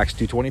of in Acts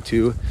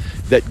 2:22,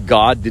 that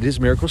God did his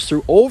miracles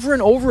through over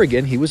and over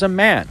again. He was a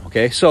man.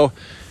 Okay. So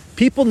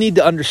people need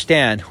to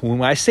understand,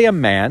 when I say a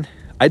man,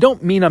 I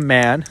don't mean a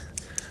man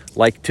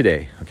like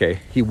today, okay?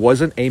 He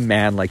wasn't a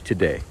man like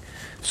today.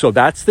 So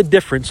that's the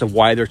difference of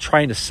why they're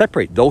trying to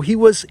separate. Though he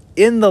was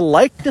in the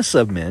likeness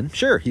of men,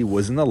 sure, he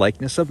was in the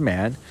likeness of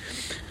man,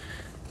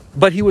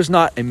 but he was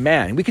not a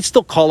man. We could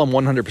still call him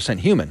 100%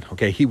 human,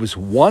 okay? He was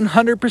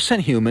 100%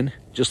 human,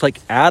 just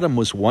like Adam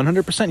was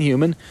 100%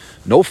 human.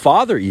 No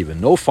father even,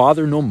 no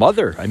father, no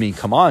mother. I mean,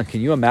 come on, can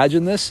you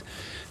imagine this?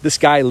 This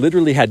guy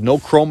literally had no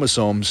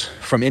chromosomes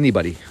from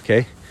anybody,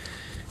 okay?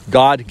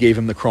 God gave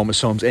him the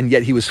chromosomes, and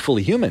yet he was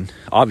fully human,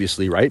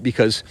 obviously, right?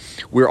 Because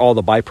we're all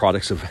the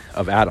byproducts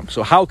of Adam.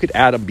 So how could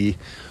Adam be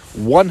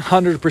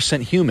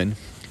 100% human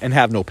and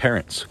have no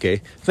parents,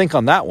 okay? Think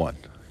on that one,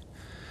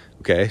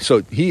 okay?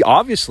 So he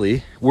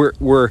obviously,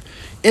 we're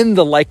in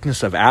the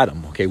likeness of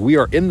Adam, okay? We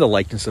are in the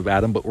likeness of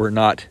Adam, but we're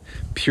not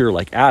pure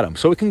like Adam.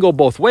 So it can go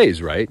both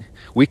ways, right?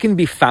 We can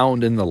be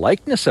found in the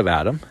likeness of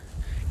Adam.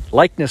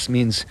 Likeness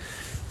means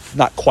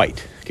not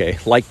quite, okay?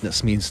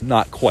 Likeness means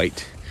not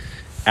quite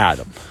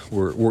Adam.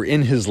 We're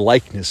in his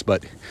likeness,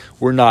 but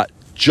we're not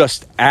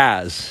just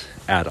as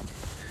Adam.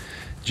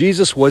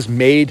 Jesus was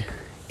made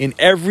in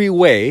every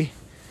way,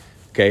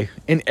 okay?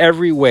 In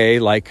every way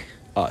like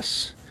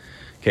us,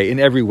 okay? In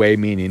every way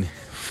meaning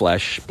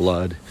flesh,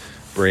 blood,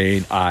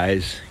 brain,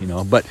 eyes,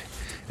 but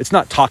it's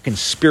not talking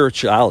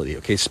spirituality,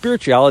 okay?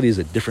 Spirituality is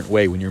a different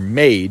way. When you're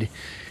made,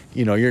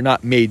 you're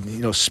not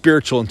made,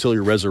 spiritual until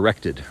you're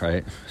resurrected,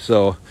 right?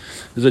 So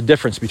there's a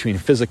difference between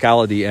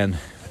physicality and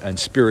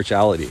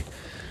spirituality.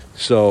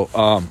 So,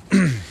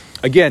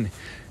 again,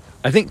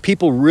 I think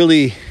people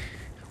really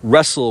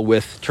wrestle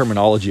with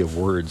terminology of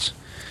words,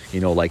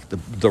 like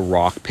the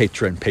rock,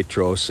 Petra and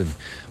Petros, and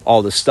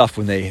all this stuff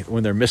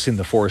when they're missing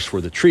the forest for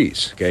the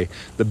trees, okay?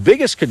 The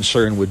biggest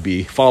concern would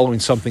be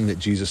following something that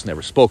Jesus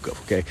never spoke of,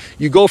 okay?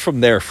 You go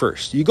from there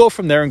first. You go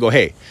from there and go,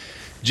 hey,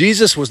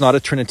 Jesus was not a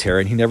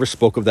Trinitarian. He never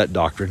spoke of that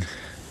doctrine.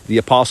 The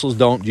apostles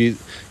don't.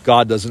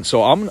 God doesn't.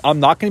 So I'm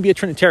not going to be a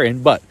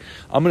Trinitarian, but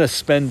I'm going to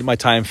spend my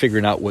time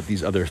figuring out what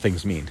these other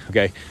things mean.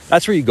 Okay,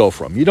 that's where you go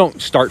from. You don't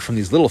start from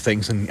these little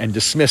things and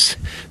dismiss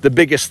the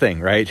biggest thing,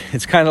 right?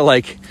 It's kind of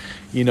like,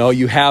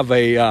 you have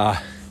a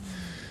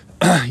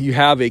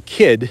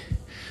kid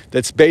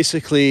that's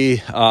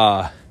basically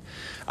out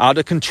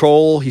of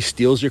control. He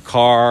steals your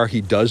car. He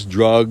does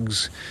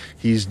drugs.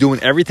 He's doing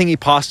everything he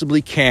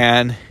possibly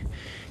can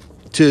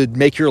to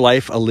make your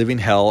life a living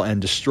hell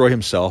and destroy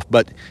himself,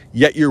 but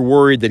yet you're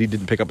worried that he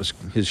didn't pick up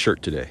his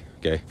shirt today,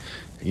 okay?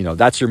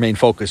 That's your main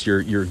focus.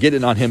 You're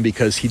getting on him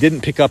because he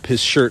didn't pick up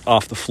his shirt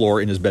off the floor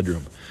in his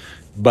bedroom.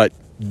 But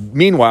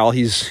meanwhile,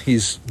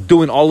 he's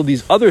doing all of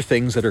these other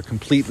things that are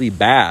completely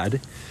bad,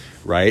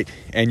 right?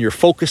 And you're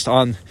focused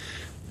on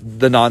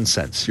the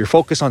nonsense. You're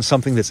focused on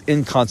something that's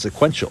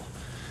inconsequential.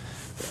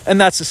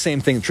 And that's the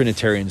same thing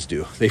Trinitarians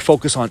do. They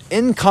focus on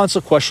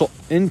inconsequential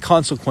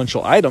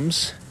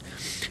items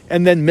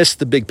and then miss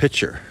the big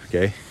picture,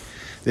 okay?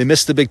 They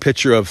miss the big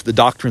picture of the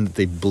doctrine that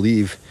they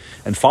believe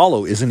and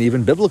follow isn't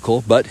even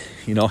biblical, but,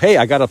 hey,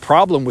 I got a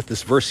problem with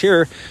this verse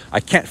here. I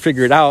can't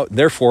figure it out.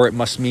 Therefore, it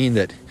must mean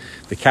that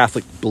the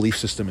Catholic belief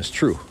system is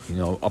true.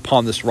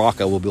 Upon this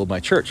rock, I will build my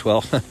church.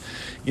 Well,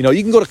 you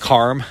can go to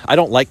CARM. I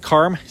don't like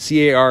CARM,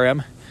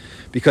 C-A-R-M,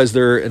 because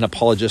they're an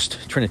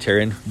apologist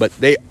Trinitarian, but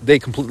they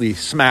completely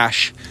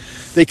smash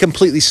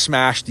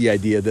the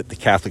idea that the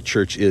Catholic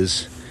Church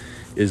is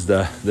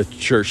the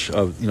church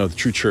of, the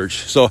true church.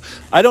 So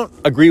I don't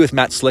agree with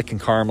Matt Slick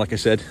and CARM, like I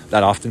said,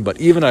 that often, but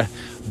even a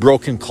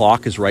broken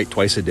clock is right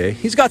twice a day.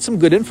 He's got some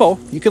good info.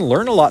 You can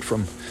learn a lot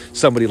from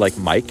somebody like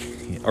Mike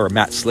or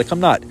Matt Slick. I'm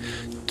not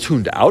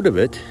tuned out of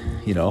it.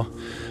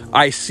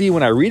 I see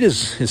when I read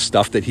his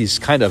stuff that he's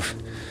kind of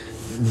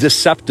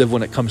deceptive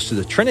when it comes to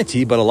the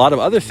Trinity, but a lot of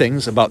other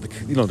things about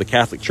the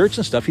Catholic Church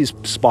and stuff, he's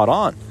spot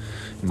on,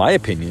 in my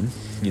opinion.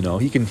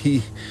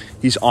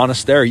 He's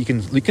honest there. You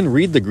can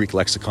read the Greek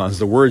lexicons.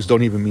 The words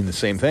don't even mean the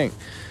same thing.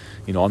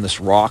 On this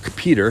rock,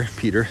 Peter,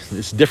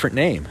 it's a different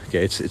name.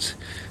 Okay, it's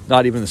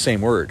not even the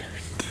same word.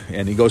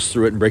 And he goes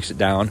through it and breaks it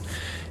down.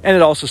 And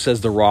it also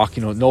says the rock,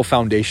 no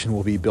foundation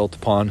will be built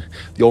upon.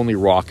 The only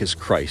rock is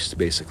Christ,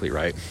 basically,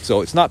 right? So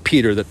it's not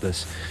Peter that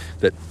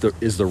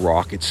is the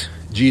rock. It's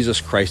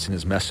Jesus Christ and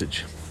his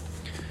message.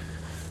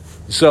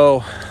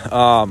 So,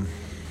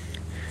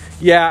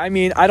 yeah,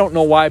 I don't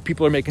know why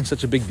people are making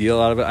such a big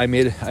deal out of it. I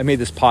made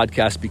this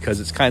podcast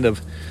because it's kind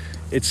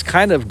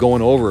of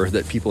going over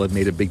that people have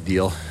made a big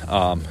deal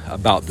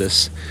about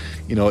this.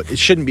 It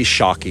shouldn't be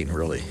shocking,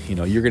 really.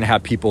 You're going to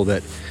have people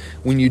that,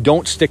 when you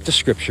don't stick to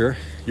Scripture,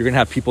 you're going to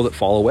have people that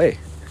fall away.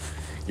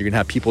 You're going to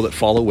have people that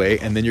fall away,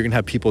 and then you're going to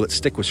have people that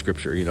stick with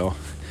Scripture.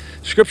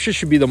 Scripture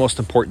should be the most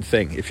important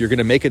thing. If you're going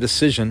to make a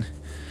decision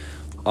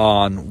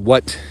on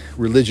what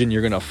religion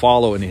you're going to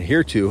follow and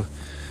adhere to,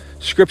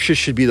 Scripture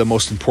should be the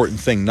most important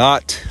thing,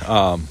 not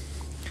a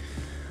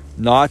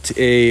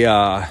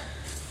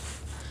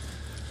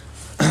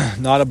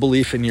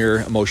belief in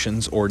your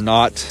emotions, or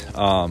not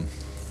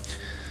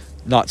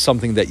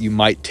something that you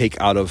might take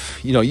out of,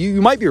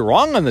 you might be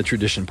wrong on the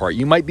tradition part.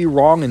 You might be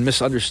wrong in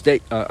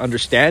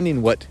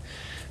understanding what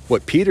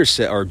Peter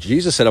said or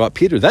Jesus said about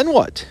Peter. Then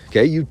what?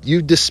 Okay,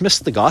 you dismiss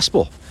the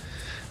gospel.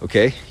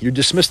 Okay, you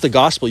dismiss the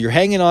gospel. You're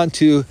hanging on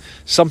to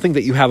something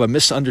that you have a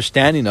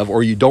misunderstanding of,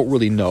 or you don't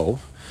really know.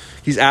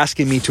 He's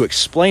asking me to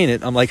explain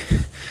it. I'm like,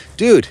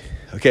 dude,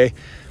 okay,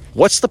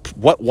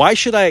 why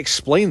should I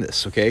explain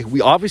this? Okay, we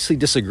obviously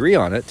disagree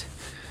on it,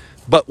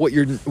 but what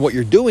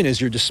you're doing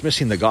is you're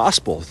dismissing the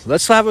gospel.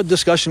 Let's have a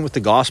discussion with the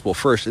gospel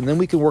first, and then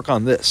we can work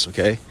on this,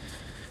 okay?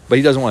 But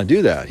he doesn't want to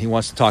do that. He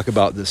wants to talk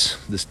about this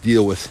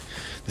deal with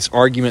this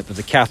argument that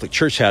the Catholic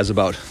Church has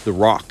about the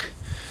rock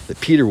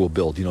that Peter will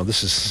build.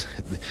 This is,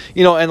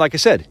 and like I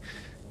said,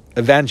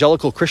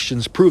 evangelical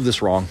Christians prove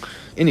this wrong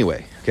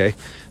anyway, okay?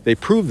 They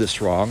prove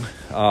this wrong.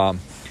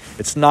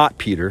 It's not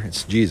Peter,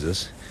 it's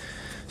Jesus.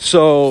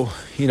 So,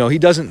 he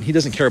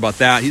doesn't care about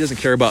that. He doesn't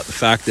care about the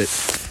fact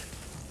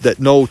that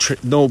no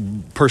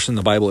person in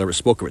the Bible ever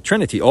spoke of a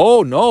Trinity.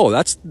 Oh no,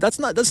 that's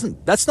not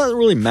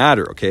really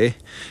matter, okay?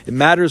 It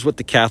matters what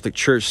the Catholic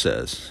Church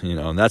says,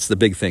 and that's the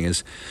big thing.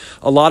 Is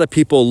a lot of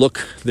people look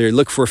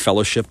for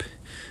fellowship.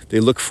 They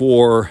look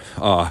for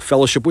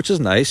fellowship, which is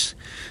nice,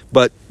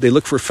 but they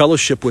look for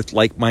fellowship with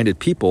like-minded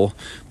people,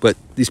 but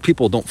these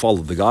people don't follow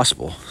the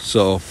gospel.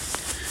 So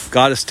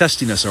God is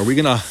testing us. Are we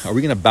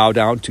gonna bow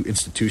down to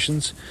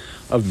institutions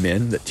of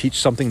men that teach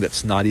something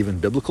that's not even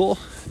biblical,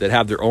 that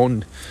have their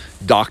own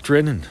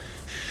doctrine and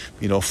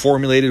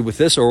formulated with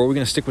this, or are we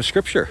going to stick with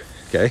Scripture?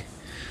 Okay,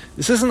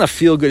 this isn't a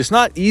feel-good. It's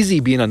not easy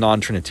being a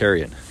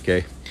non-Trinitarian.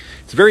 Okay,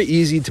 it's very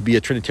easy to be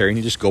a Trinitarian.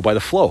 You just go by the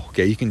flow.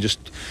 Okay,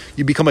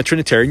 you become a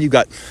Trinitarian. You've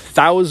got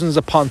thousands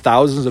upon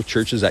thousands of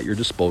churches at your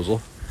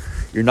disposal.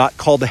 You're not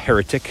called a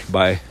heretic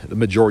by the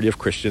majority of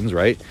Christians,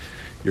 right?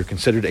 You're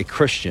considered a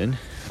Christian,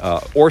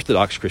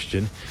 Orthodox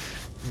Christian.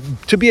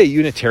 To be a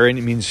Unitarian,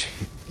 it means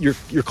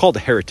you're called a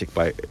heretic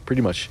by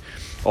pretty much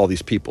all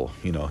these people.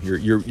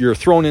 You're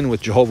thrown in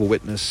with Jehovah's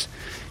Witness,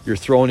 you're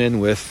thrown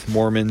in with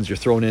Mormons, you're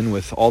thrown in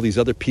with all these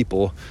other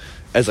people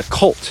as a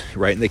cult,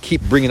 right? And they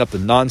keep bringing up the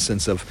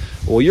nonsense of,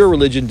 well, your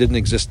religion didn't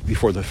exist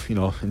before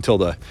until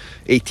the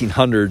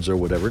 1800s or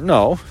whatever.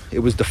 No, it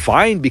was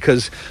defined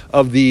because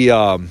of the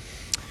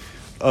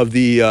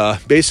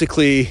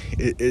basically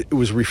it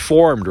was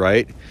reformed,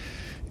 right?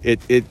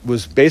 It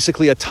was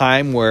basically a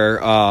time where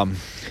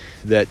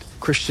that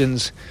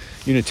Christians,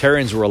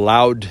 Unitarians were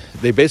allowed,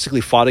 they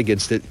basically fought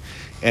against it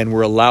and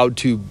were allowed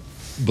to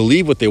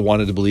believe what they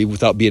wanted to believe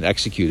without being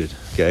executed,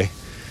 okay?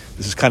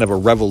 This is kind of a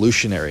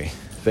revolutionary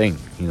thing,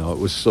 it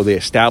was, so they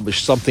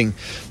established something,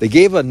 they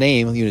gave a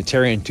name,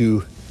 Unitarian,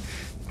 to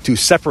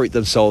separate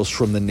themselves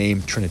from the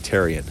name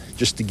Trinitarian,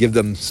 just to give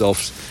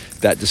themselves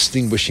that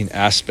distinguishing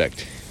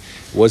aspect.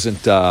 It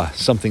wasn't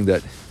something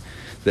that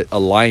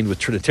aligned with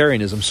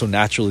Trinitarianism, so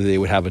naturally they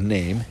would have a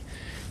name.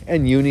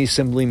 And uni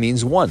simply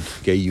means one.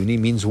 Okay, uni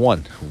means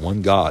one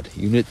God.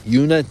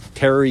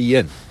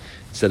 Unitarian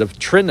instead of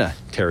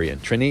Trinitarian.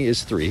 Trini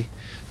is three.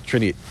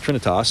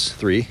 Trinitas,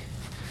 three.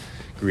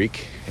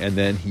 Greek, and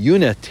then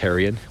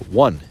Unitarian,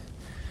 one.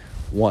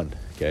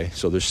 Okay,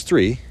 so there's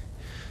three.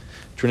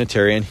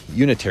 Trinitarian,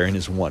 Unitarian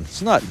is one.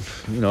 It's not,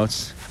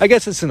 I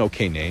guess it's an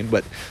okay name,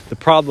 but the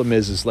problem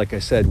is like I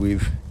said,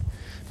 we've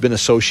been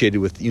associated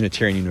with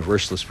Unitarian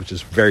Universalists, which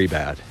is very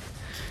bad.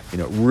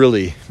 It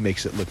really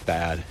makes it look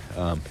bad,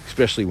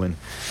 especially when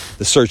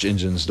the search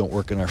engines don't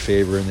work in our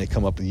favor and they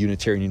come up with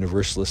Unitarian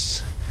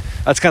Universalists.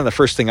 That's kind of the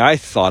first thing I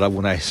thought of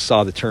when I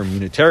saw the term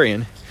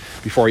Unitarian,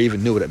 before I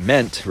even knew what it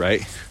meant,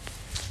 right?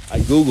 I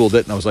Googled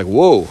it and I was like,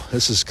 whoa,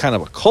 this is kind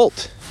of a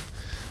cult.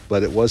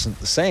 But it wasn't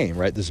the same,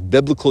 right? There's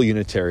biblical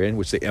Unitarian,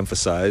 which they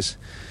emphasize,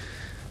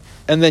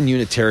 and then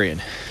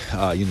Unitarian,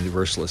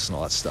 Universalists and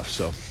all that stuff.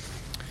 So,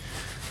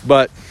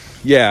 but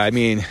yeah,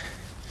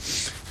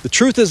 the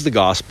truth is the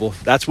gospel.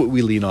 That's what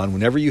we lean on.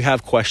 Whenever you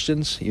have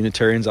questions,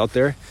 Unitarians out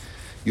there,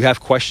 you have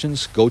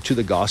questions, go to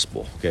the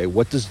gospel. Okay,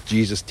 what does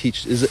Jesus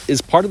teach?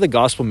 Is part of the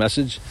gospel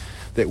message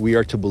that we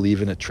are to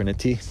believe in a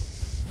Trinity?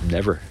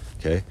 Never.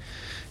 Okay,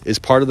 is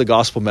part of the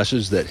gospel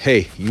message that,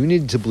 hey, you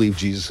need to believe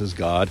Jesus is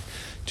God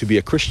to be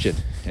a Christian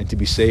and to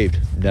be saved?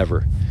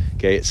 Never.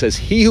 Okay, it says,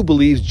 he who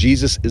believes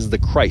Jesus is the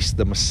Christ,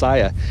 the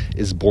Messiah,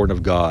 is born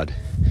of God.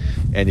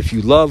 And if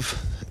you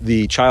love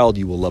the child,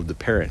 you will love the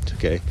parent.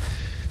 Okay,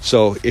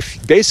 so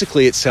if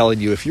basically it's telling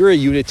you, if you're a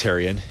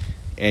Unitarian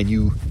and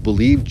you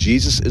believe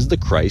Jesus is the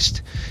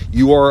Christ,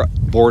 you are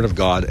born of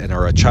God and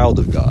are a child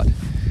of God.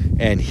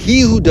 And he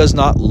who does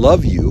not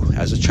love you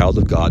as a child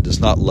of God does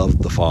not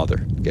love the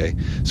Father. Okay,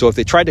 so if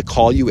they tried to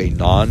call you a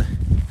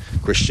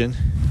non-Christian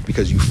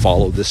because you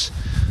follow this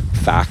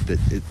fact that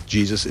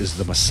Jesus is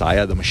the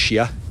Messiah, the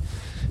Mashiach,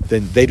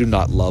 then they do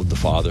not love the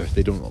Father.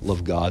 They don't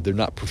love God. They're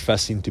not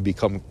professing to be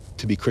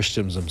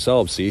Christians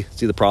themselves. See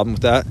the problem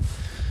with that?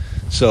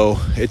 So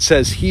it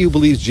says, he who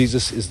believes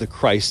Jesus is the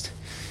Christ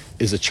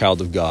is a child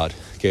of God.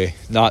 Okay,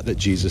 not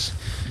that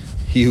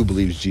he who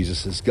believes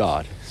Jesus is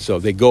God. So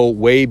they go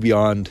way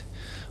beyond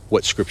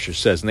what Scripture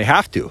says, and they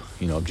have to.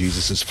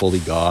 Jesus is fully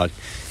God.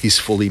 He's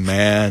fully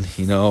man.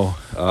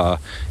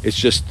 It's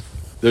just,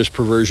 there's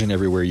perversion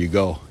everywhere you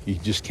go. You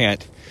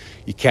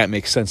can't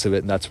make sense of it,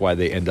 and that's why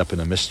they end up in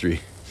a mystery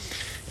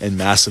and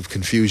massive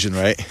confusion,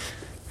 right?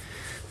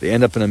 They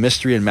end up in a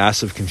mystery and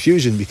massive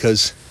confusion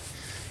because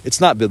it's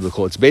not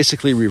biblical. It's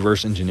basically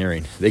reverse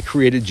engineering. They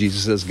created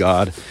Jesus as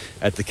God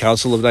at the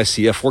Council of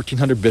Nicaea.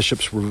 1,400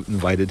 bishops were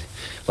invited.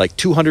 Like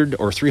 200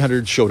 or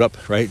 300 showed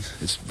up, right?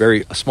 It's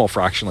a small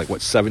fraction, like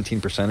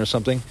 17% or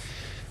something?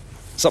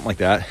 Something like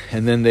that.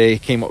 And then they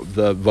came up with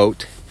the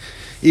vote.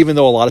 Even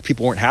though a lot of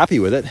people weren't happy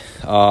with it,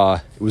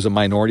 it was a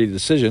minority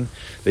decision.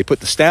 They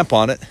put the stamp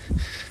on it.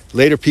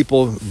 Later,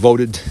 people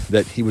voted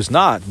that he was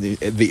not.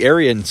 The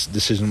Arian's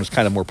decision was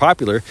kind of more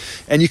popular.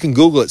 And you can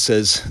Google it. It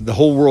says the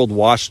whole world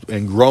watched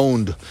and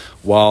groaned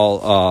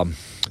while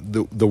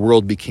the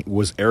world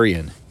was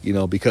Arian,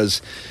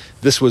 because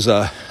this was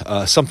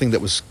something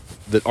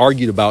that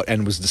argued about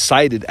and was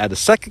decided at a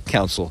second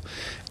council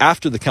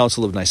after the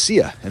Council of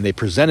Nicaea, and they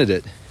presented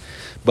it,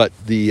 but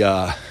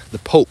the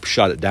Pope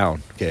shot it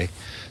down. Okay,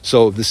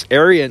 so this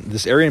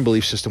Arian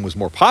belief system was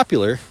more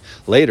popular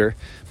later,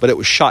 but it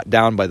was shot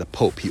down by the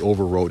Pope. He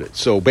overrode it.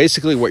 So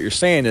basically what you're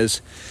saying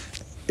is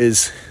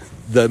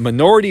the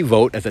minority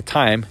vote at the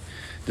time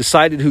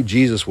decided who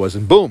Jesus was,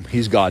 and boom,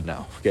 he's God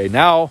now. Okay,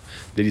 now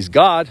that he's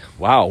God,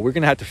 wow, we're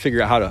gonna have to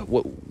figure out how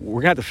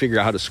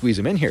to squeeze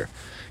him in here.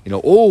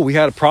 We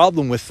had a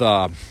problem with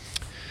that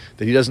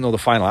he doesn't know the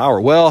final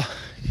hour. Well,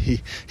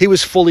 he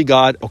was fully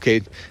God.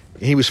 Okay,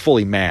 he was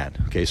fully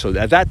man. Okay, so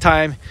at that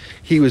time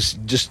he was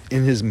just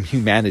in his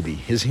humanity.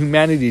 His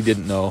humanity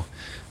didn't know.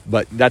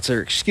 But that's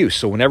our excuse.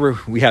 So whenever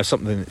we have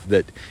something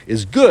that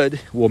is good,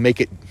 we'll make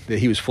it that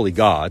he was fully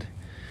God.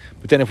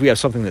 But then if we have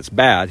something that's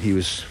bad, he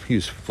was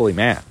fully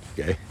man.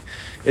 Okay,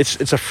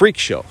 it's a freak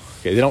show.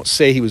 Okay, they don't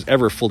say he was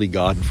ever fully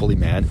God and fully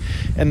man,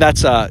 and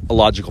that's a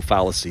logical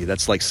fallacy.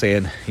 That's like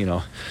saying,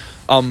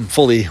 I'm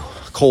fully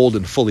cold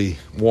and fully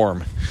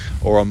warm,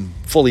 or I'm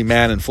fully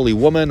man and fully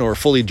woman, or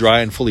fully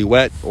dry and fully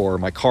wet, or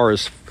my car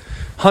is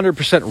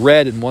 100%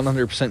 red and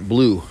 100%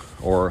 blue,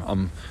 or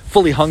I'm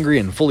fully hungry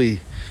and fully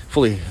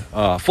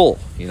full.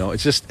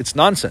 It's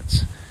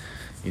nonsense.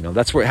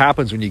 That's what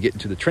happens when you get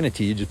into the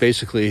Trinity. You just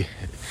basically,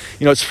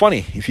 it's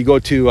funny if you go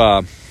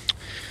to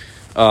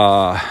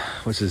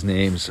what's his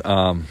name's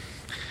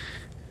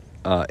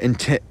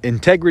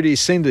Integrity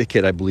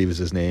Syndicate, I believe is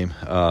his name.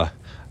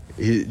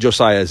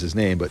 Josiah is his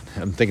name, but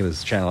I'm thinking of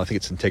his channel. I think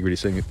it's Integrity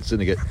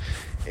Syndicate.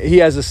 He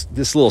has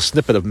this little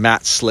snippet of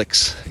Matt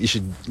Slick's. You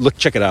should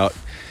check it out.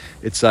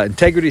 It's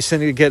Integrity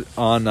Syndicate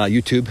on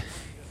YouTube.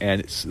 And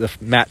it's the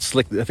Matt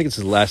Slick, I think it's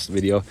his last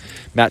video,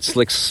 Matt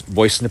Slick's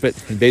voice snippet.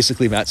 And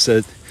basically Matt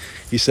said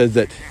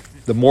that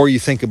the more you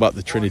think about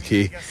the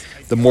Trinity,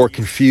 the more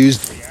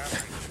confused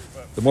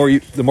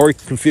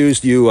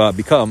you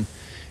become,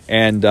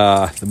 and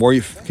the more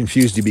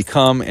confused you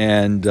become,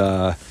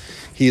 and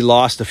he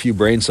lost a few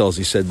brain cells,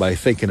 he said, by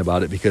thinking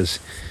about it, because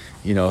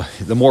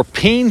the more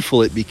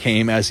painful it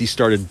became as he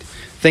started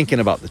thinking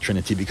about the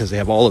Trinity, because they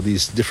have all of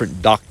these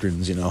different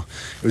doctrines. It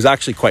was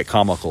actually quite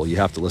comical. You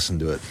have to listen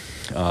to it.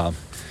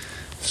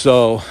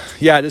 So,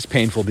 yeah, it is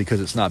painful because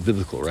it's not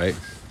biblical, right?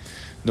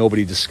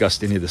 Nobody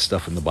discussed any of this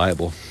stuff in the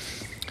Bible.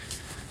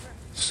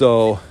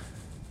 So,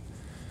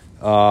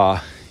 yeah,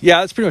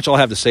 that's pretty much all I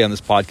have to say on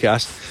this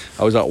podcast.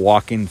 I was out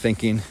walking,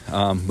 thinking,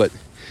 but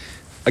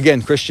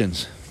again,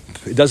 Christians,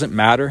 it doesn't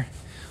matter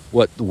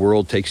what the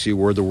world takes you,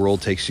 where the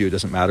world takes you. It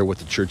doesn't matter what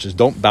the church is.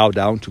 Don't bow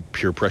down to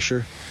peer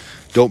pressure.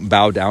 Don't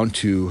bow down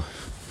to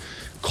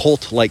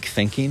cult-like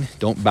thinking.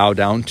 Don't bow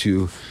down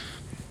to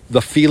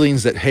the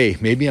feelings that, hey,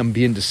 maybe I'm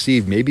being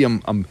deceived. Maybe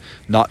I'm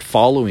not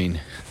following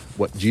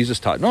what Jesus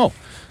taught. No,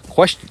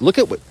 look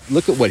at what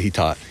he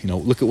taught.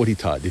 Look at what he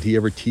taught. Did he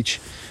ever teach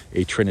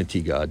a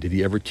Trinity God? Did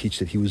he ever teach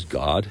that he was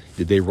God?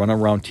 Did they run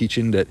around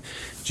teaching that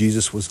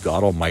Jesus was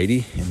God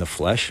Almighty in the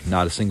flesh?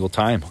 Not a single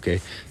time.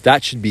 Okay,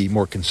 that should be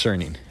more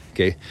concerning.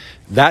 Okay,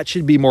 that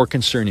should be more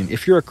concerning.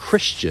 If you're a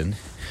Christian,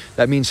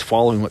 that means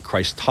following what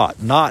Christ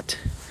taught, not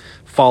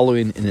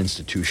following an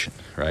institution,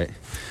 right?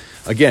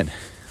 Again,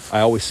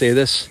 I always say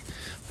this.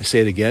 I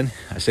say it again.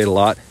 I say it a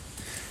lot.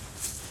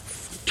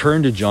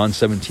 Turn to John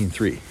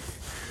 17:3.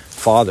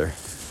 Father,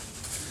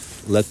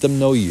 let them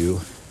know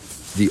you,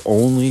 the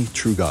only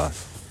true God,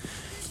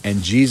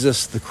 and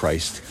Jesus the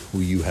Christ, who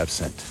you have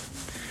sent.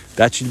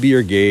 That should be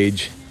your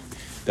gauge.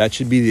 That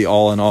should be the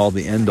all in all,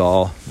 the end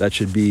all. That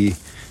should be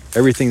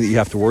everything that you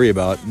have to worry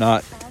about,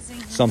 not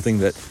something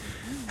that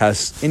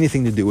has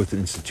anything to do with an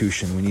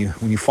institution. When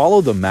you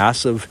follow the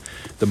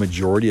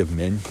majority of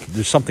men,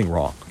 there's something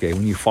wrong. Okay,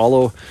 when you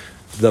follow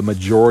the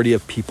majority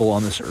of people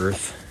on this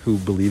earth who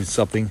believe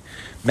something,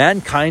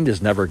 mankind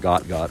has never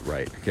got God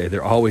right. Okay,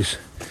 they're always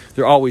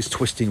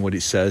twisting what he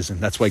says,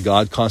 and that's why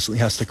God constantly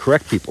has to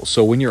correct people.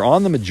 So when you're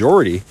on the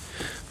majority,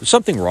 there's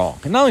something wrong.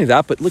 And not only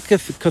that, but look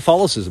at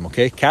Catholicism.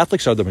 Okay,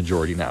 Catholics are the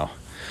majority now.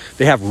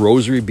 They have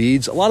rosary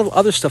beads, a lot of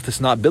other stuff that's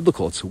not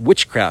biblical. It's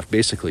witchcraft,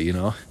 basically.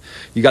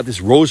 You got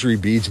these rosary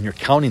beads and you're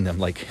counting them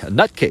like a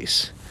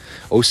nutcase,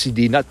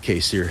 OCD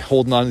nutcase. You're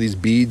holding on to these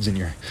beads and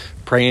you're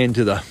praying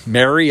to the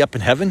Mary up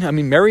in heaven. I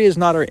mean, Mary is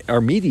not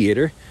our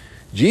mediator.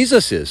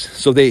 Jesus is.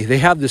 So they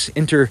have this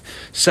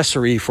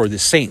intercessory for the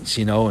saints,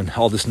 and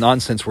all this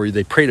nonsense where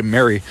they pray to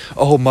Mary.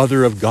 Oh,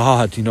 Mother of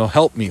God,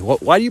 help me.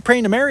 Why are you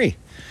praying to Mary?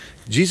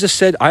 Jesus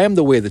said, I am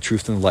the way, the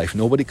truth, and the life.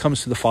 Nobody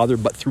comes to the Father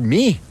but through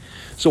me.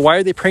 So why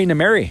are they praying to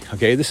Mary?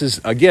 Okay, this is,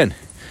 again,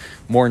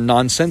 more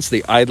nonsense.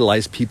 They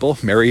idolize people.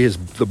 Mary is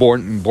the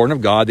born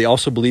of God. They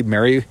also believe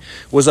Mary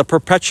was a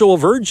perpetual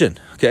virgin.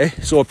 Okay,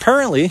 so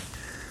apparently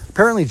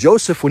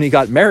Joseph, when he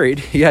got married,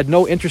 he had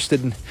no interest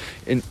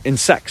in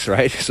sex,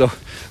 right? So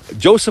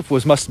Joseph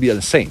must be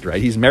a saint,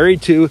 right? He's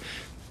married to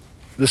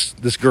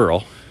this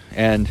girl,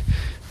 and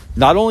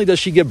not only does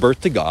she give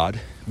birth to God,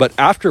 but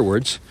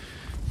afterwards,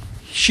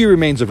 she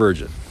remains a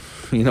virgin.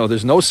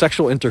 There's no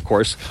sexual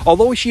intercourse.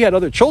 Although she had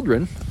other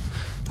children,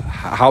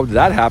 how did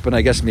that happen?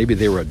 I guess maybe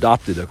they were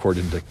adopted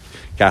according to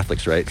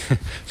Catholics, right?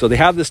 So they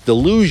have this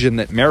delusion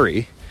that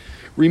Mary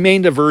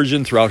remained a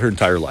virgin throughout her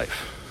entire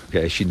life.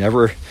 Okay, she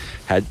never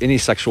had any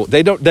sexual.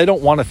 They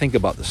don't want to think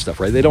about this stuff,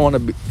 right? They don't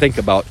want to think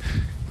about,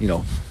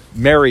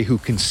 Mary who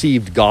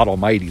conceived God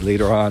Almighty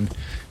later on,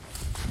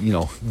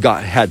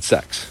 God had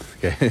sex.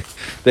 Okay,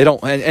 they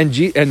don't. And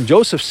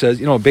Joseph says,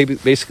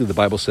 basically the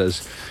Bible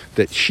says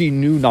that she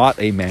knew not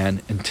a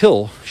man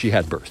until she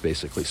had birth,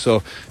 basically.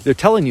 So they're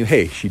telling you,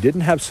 hey, she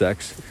didn't have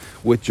sex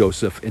with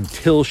Joseph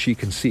until she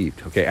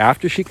conceived. Okay,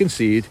 after she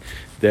conceived,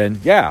 then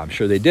yeah, I'm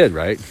sure they did,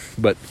 right?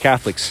 But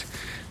Catholics,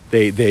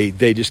 they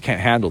just can't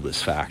handle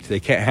this fact.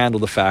 They can't handle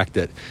the fact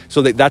that,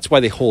 that's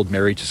why they hold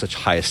Mary to such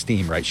high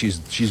esteem, right?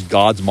 She's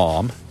God's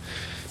mom,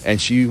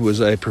 and she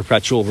was a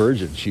perpetual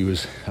virgin. She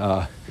was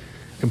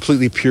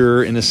completely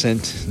pure,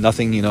 innocent,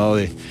 nothing,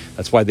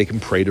 that's why they can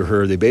pray to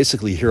her. They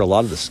basically hear a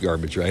lot of this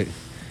garbage, right?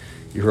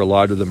 You hear a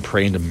lot of them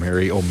praying to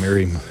Mary, oh,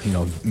 Mary,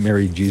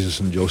 Mary, Jesus,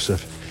 and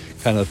Joseph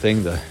kind of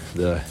thing,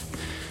 the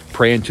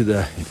praying to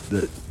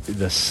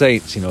the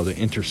saints, the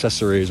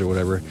intercessories or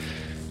whatever,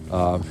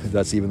 if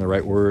that's even the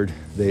right word.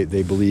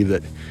 They believe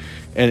that,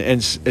 and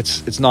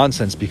it's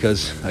nonsense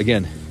because,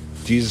 again,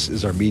 Jesus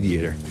is our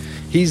mediator.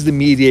 He's the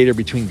mediator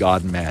between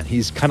God and man.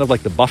 He's kind of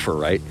like the buffer,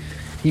 right?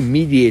 He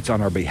mediates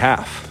on our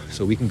behalf.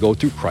 So we can go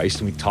through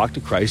Christ and we talk to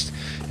Christ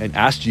and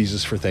ask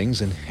Jesus for things,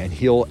 and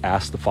he'll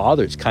ask the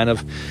Father. It's kind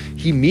of,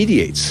 he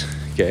mediates,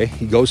 okay?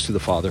 He goes to the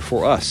Father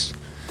for us.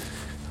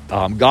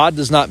 God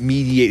does not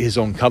mediate his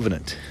own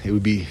covenant. It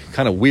would be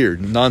kind of weird,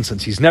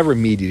 nonsense. He's never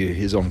mediated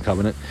his own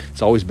covenant.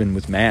 It's always been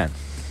with man.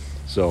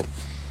 So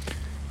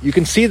you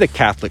can see the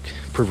Catholic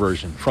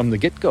perversion from the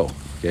get-go,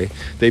 okay?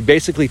 They've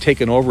basically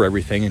taken over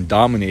everything and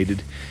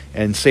dominated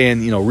and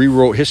saying,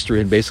 rewrote history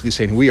and basically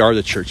saying we are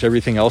the church.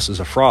 Everything else is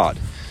a fraud.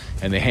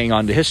 And they hang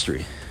on to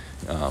history.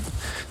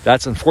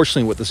 That's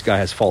unfortunately what this guy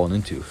has fallen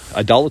into.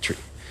 Idolatry.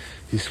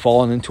 He's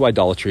fallen into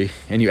idolatry.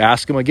 And you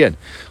ask him again,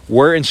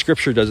 where in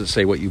Scripture does it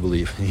say what you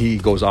believe? And he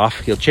goes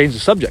off. He'll change the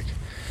subject.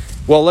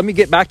 Well, let me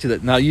get back to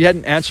that. Now, you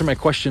hadn't answered my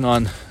question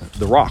on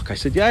the rock. I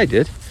said, yeah, I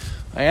did.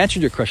 I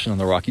answered your question on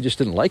the rock. You just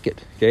didn't like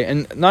it. Okay.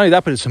 And not only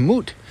that, but it's a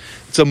moot.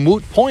 It's a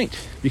moot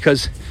point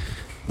because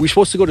we're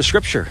supposed to go to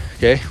Scripture.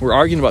 Okay. We're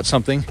arguing about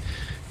something.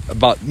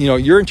 about,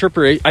 your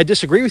interpretation. I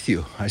disagree with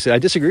you. I said, I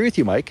disagree with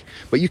you, Mike,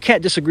 but you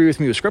can't disagree with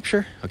me with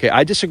Scripture. Okay,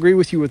 I disagree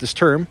with you with this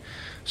term.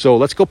 So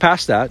let's go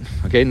past that.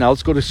 Okay, now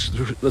let's go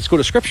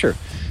to Scripture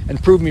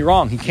and prove me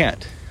wrong. He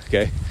can't.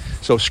 Okay,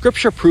 so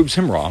Scripture proves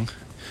him wrong,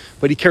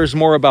 but he cares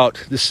more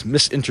about this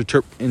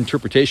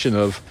misinterpretation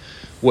of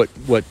what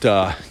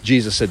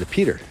Jesus said to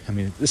Peter. I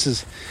mean,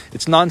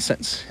 it's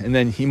nonsense. And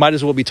then he might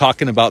as well be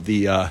talking about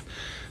the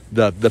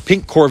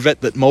pink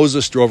Corvette that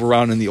Moses drove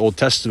around in the Old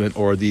Testament,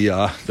 or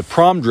the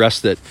prom dress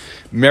that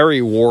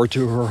Mary wore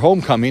to her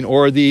homecoming,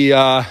 or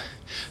the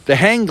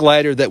hang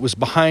glider that was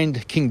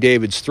behind King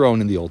David's throne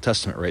in the Old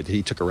Testament, right? That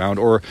he took around,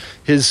 or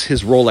his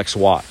Rolex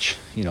watch.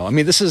 I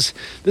mean, this is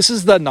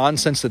the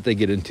nonsense that they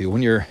get into.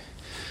 When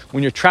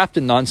you're trapped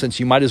in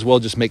nonsense, you might as well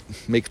just make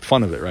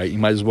fun of it, right? You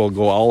might as well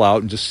go all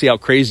out and just see how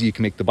crazy you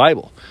can make the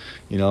Bible.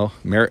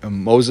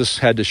 Moses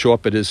had to show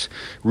up at his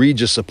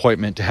Regis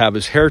appointment to have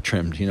his hair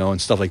trimmed,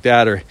 and stuff like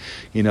that. Or,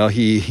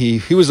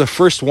 he was the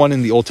first one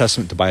in the Old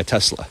Testament to buy a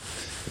Tesla.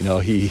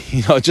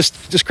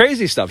 Just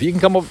crazy stuff. You can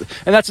come up,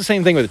 and that's the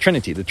same thing with the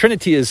Trinity. The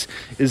Trinity is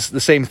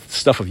the same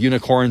stuff of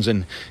unicorns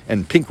and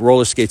pink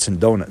roller skates and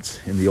donuts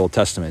in the Old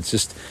Testament.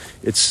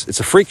 It's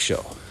a freak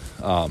show.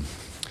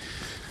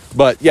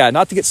 But yeah,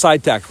 not to get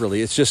sidetracked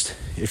really. It's just,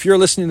 if you're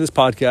listening to this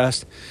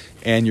podcast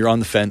and you're on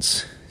the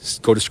fence,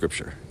 go to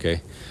Scripture,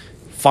 okay?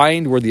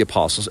 Find where the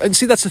apostles, and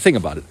see, that's the thing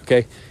about it,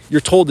 okay? You're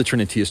told the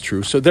Trinity is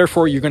true, so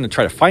therefore you're going to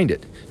try to find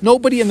it.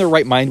 Nobody in their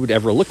right mind would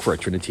ever look for a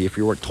Trinity if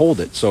you weren't told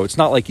it. So it's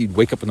not like you'd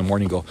wake up in the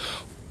morning and go,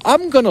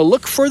 I'm going to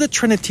look for the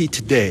Trinity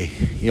today.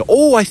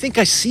 I think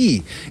I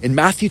see in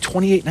Matthew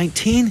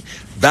 28:19,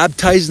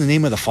 baptized in the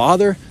name of the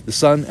Father, the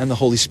Son, and the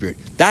Holy Spirit.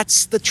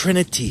 That's the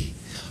Trinity.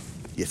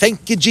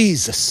 Thank you,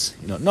 Jesus.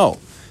 No,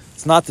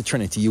 it's not the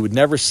Trinity. You would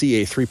never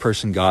see a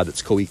three-person God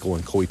that's co-equal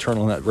and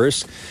co-eternal in that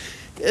verse,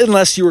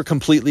 unless you were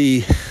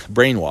completely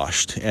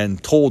brainwashed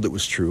and told it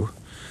was true.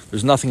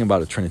 There's nothing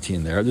about a Trinity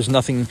in there. There's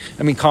nothing,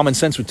 common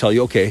sense would tell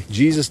you, okay,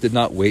 Jesus did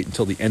not wait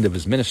until the end of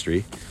his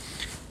ministry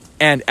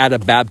and add a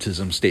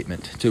baptism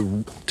statement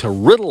to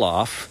riddle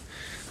off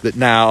that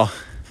now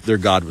their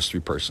God was three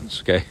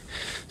persons, okay?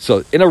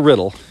 So in a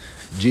riddle,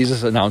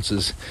 Jesus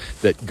announces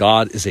that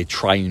God is a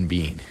triune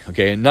being,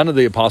 okay? And none of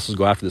the apostles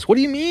go after this. What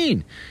do you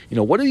mean?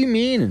 What do you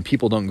mean? And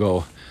people don't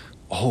go,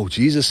 oh,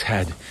 Jesus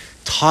had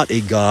taught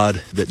a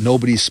God that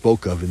nobody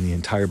spoke of in the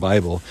entire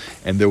Bible,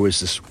 and there was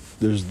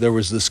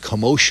this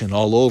commotion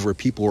all over.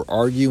 People were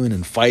arguing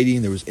and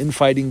fighting. There was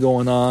infighting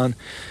going on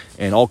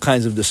and all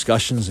kinds of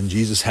discussions, and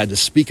Jesus had to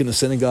speak in the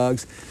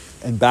synagogues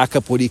and back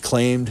up what he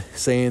claimed,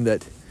 saying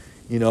that,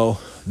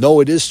 no,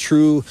 it is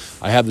true.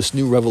 I have this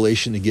new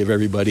revelation to give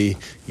everybody.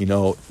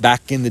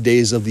 Back in the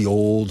days of the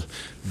old,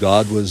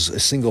 God was a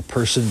single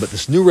person, but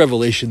this new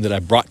revelation that I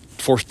brought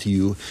forth to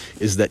you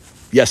is that,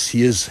 yes,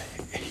 he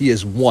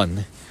is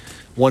one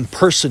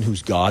person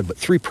who's God, but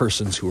three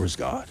persons who is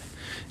God.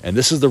 And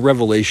this is the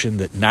revelation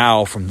that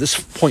now, from this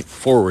point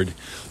forward,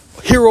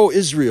 Hear, O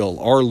Israel,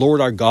 our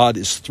Lord our God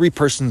is three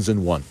persons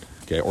in one,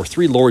 okay, or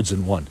three lords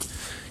in one,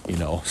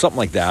 something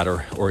like that.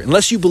 Or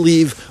unless you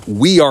believe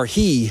we are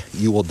he,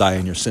 you will die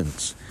in your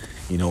sins.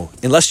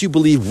 Unless you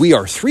believe we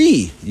are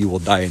three, you will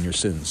die in your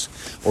sins.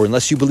 Or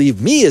unless you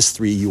believe me is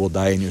three, you will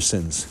die in your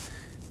sins.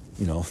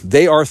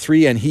 They are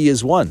three and he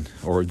is one,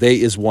 or they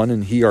is one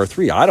and he are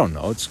three. I don't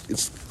know.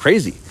 It's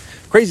crazy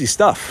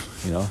stuff,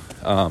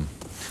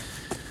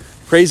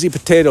 crazy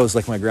potatoes,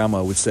 like my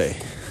grandma would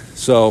say.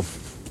 So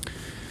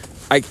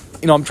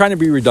I'm trying to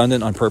be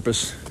redundant on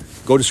purpose.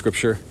 Go to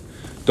Scripture.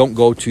 Don't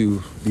go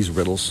to these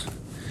riddles.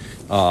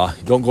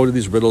 Don't go to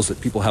these riddles that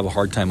people have a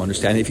hard time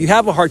understanding. If you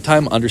have a hard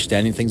time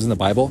understanding things in the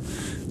Bible,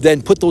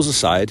 then put those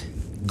aside.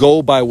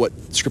 Go by what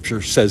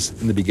Scripture says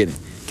in the beginning.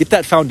 Get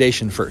that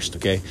foundation first,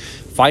 okay?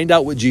 Find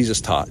out what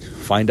Jesus taught.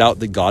 Find out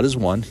that God is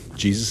one.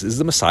 Jesus is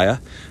the Messiah.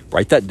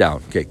 Write that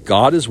down, okay?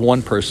 God is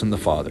one person, the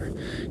Father.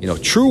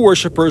 True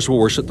worshipers will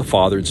worship the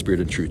Father in spirit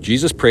and truth.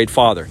 Jesus prayed,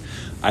 Father,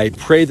 I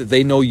pray that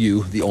they know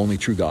you, the only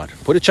true God.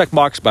 Put a check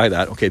box by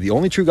that. Okay, the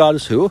only true God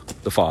is who?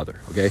 The Father,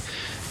 okay?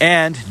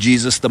 And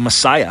Jesus, the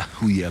Messiah,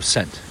 who you have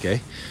sent,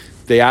 okay?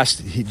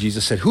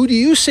 Jesus said, who do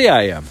you say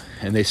I am?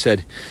 And they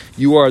said,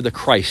 you are the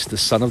Christ, the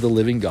Son of the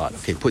living God.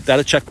 Okay, put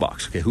that a check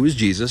box. Okay, who is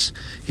Jesus?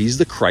 He's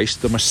the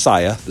Christ, the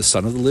Messiah, the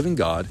Son of the living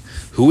God.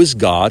 Who is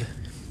God?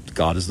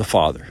 God is the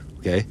Father,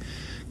 okay?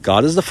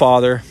 God is the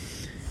Father,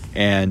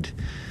 and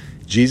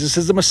Jesus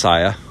is the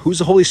Messiah. Who's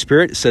the Holy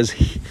Spirit? It says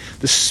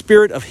the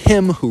Spirit of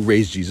him who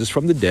raised Jesus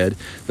from the dead.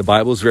 The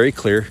Bible is very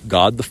clear.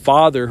 God the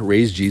Father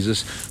raised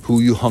Jesus,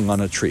 who you hung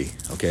on a tree.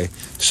 Okay,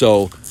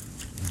 so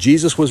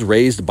Jesus was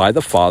raised by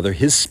the Father,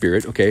 his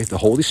Spirit. Okay, the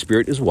Holy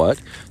Spirit is what?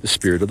 The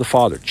Spirit of the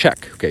Father.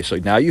 Check. Okay, so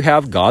now you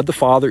have God the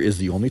Father is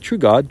the only true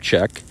God.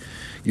 Check.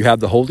 You have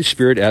the Holy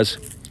Spirit as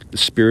the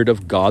Spirit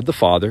of God the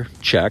Father.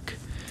 Check.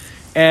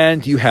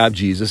 And you have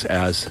Jesus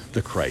as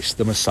the Christ,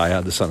 the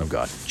Messiah, the Son of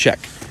God. Check.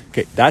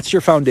 Okay, that's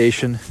your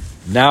foundation.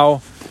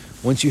 Now,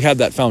 once you have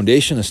that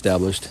foundation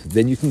established,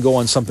 then you can go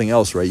on something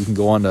else, right? You can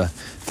go on to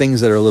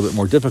things that are a little bit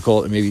more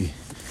difficult and maybe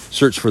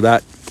search for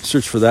that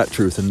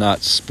truth and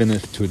not spin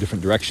it to a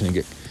different direction and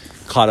get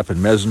caught up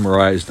and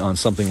mesmerized on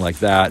something like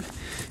that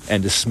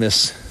and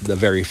dismiss the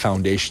very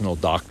foundational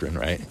doctrine,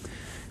 right?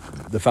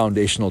 The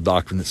foundational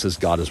doctrine that says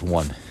God is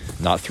one,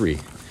 not three.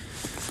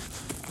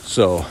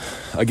 So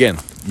again,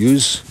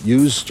 use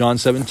John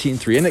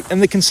 17:3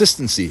 and the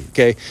consistency.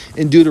 Okay,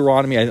 in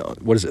Deuteronomy,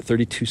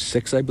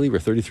 32:6, I believe, or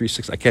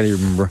 33:6. I can't even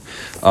remember.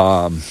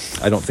 I'm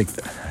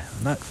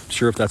not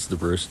sure if that's the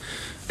verse.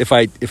 If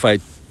I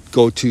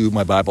go to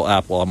my Bible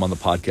app while I'm on the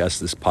podcast,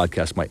 this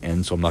podcast might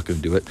end, so I'm not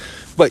going to do it.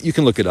 But you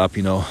can look it up.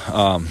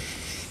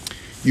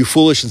 You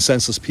foolish and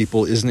senseless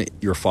people, isn't it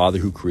your Father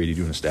who created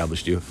you and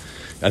established you?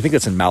 I think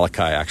that's in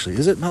Malachi, actually.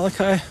 Is it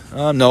Malachi?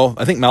 No,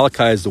 I think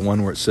Malachi is the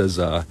one where it says,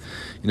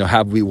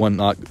 have we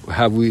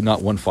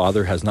not one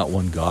Father? Has not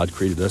one God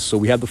created us? So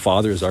we have the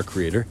Father as our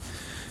creator,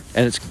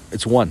 and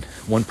it's one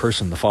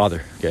person, the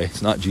Father. Okay,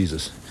 it's not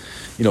Jesus.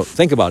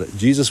 Think about it.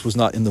 Jesus was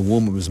not in the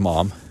womb of his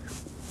mom,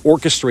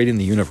 orchestrating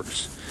the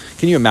universe.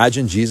 Can you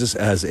imagine Jesus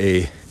as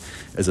a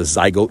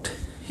zygote?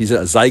 He's a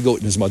zygote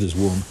in his mother's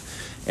womb.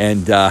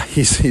 And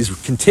he's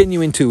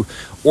continuing to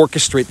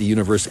orchestrate the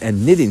universe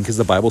and knitting, because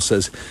the Bible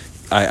says,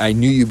 I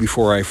knew you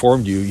before I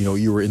formed you.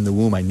 You were in the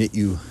womb. I knit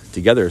you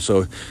together.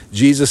 So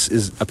Jesus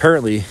is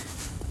apparently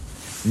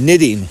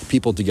knitting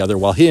people together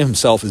while he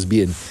himself is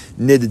being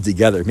knitted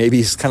together. Maybe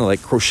he's kind of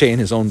like crocheting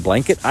his own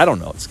blanket. I don't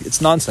know.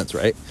 It's nonsense,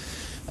 right?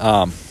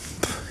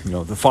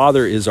 The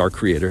Father is our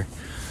creator.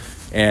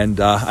 And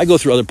I go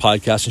through other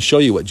podcasts and show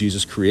you what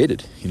Jesus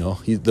created.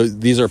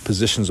 These are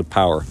positions of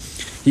power.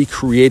 He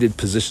created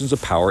positions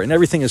of power, and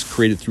everything is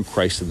created through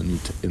Christ in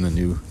the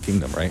new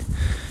kingdom, right?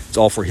 It's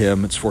all for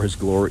him. It's for his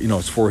glory.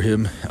 It's for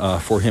him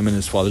and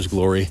his Father's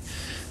glory.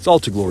 It's all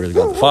to glory of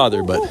God the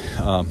Father. But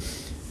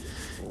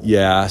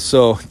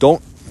so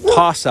don't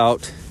toss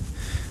out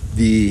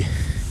the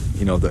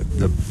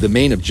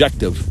main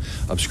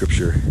objective of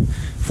Scripture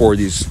for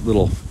these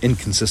little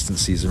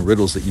inconsistencies and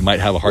riddles that you might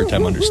have a hard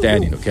time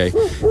understanding, okay?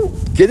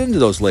 Get into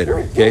those later,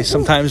 okay?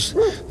 Sometimes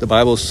the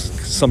Bible's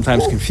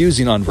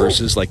confusing on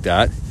verses like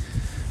that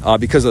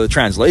because of the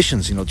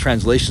translations.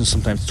 Translations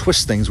sometimes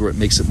twist things where it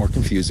makes it more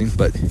confusing,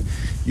 but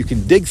you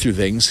can dig through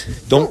things.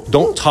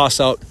 Don't toss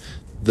out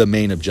the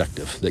main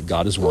objective, that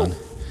God is one.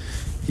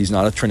 He's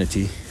not a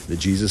Trinity, that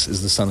Jesus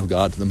is the Son of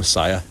God, the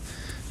Messiah.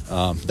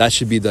 That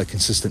should be the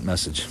consistent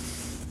message.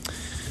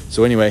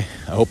 So anyway,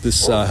 I hope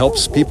this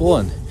helps people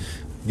and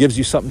gives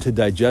you something to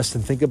digest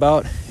and think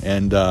about,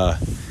 and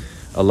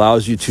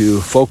allows you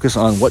to focus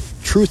on what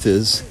truth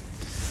is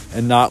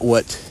and not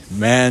what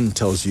man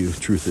tells you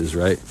truth is,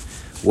 right?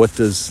 What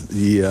does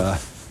the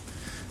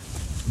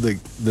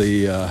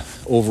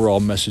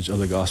overall message of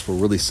the gospel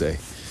really say?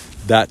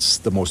 That's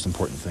the most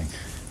important thing.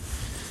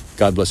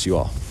 God bless you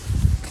all.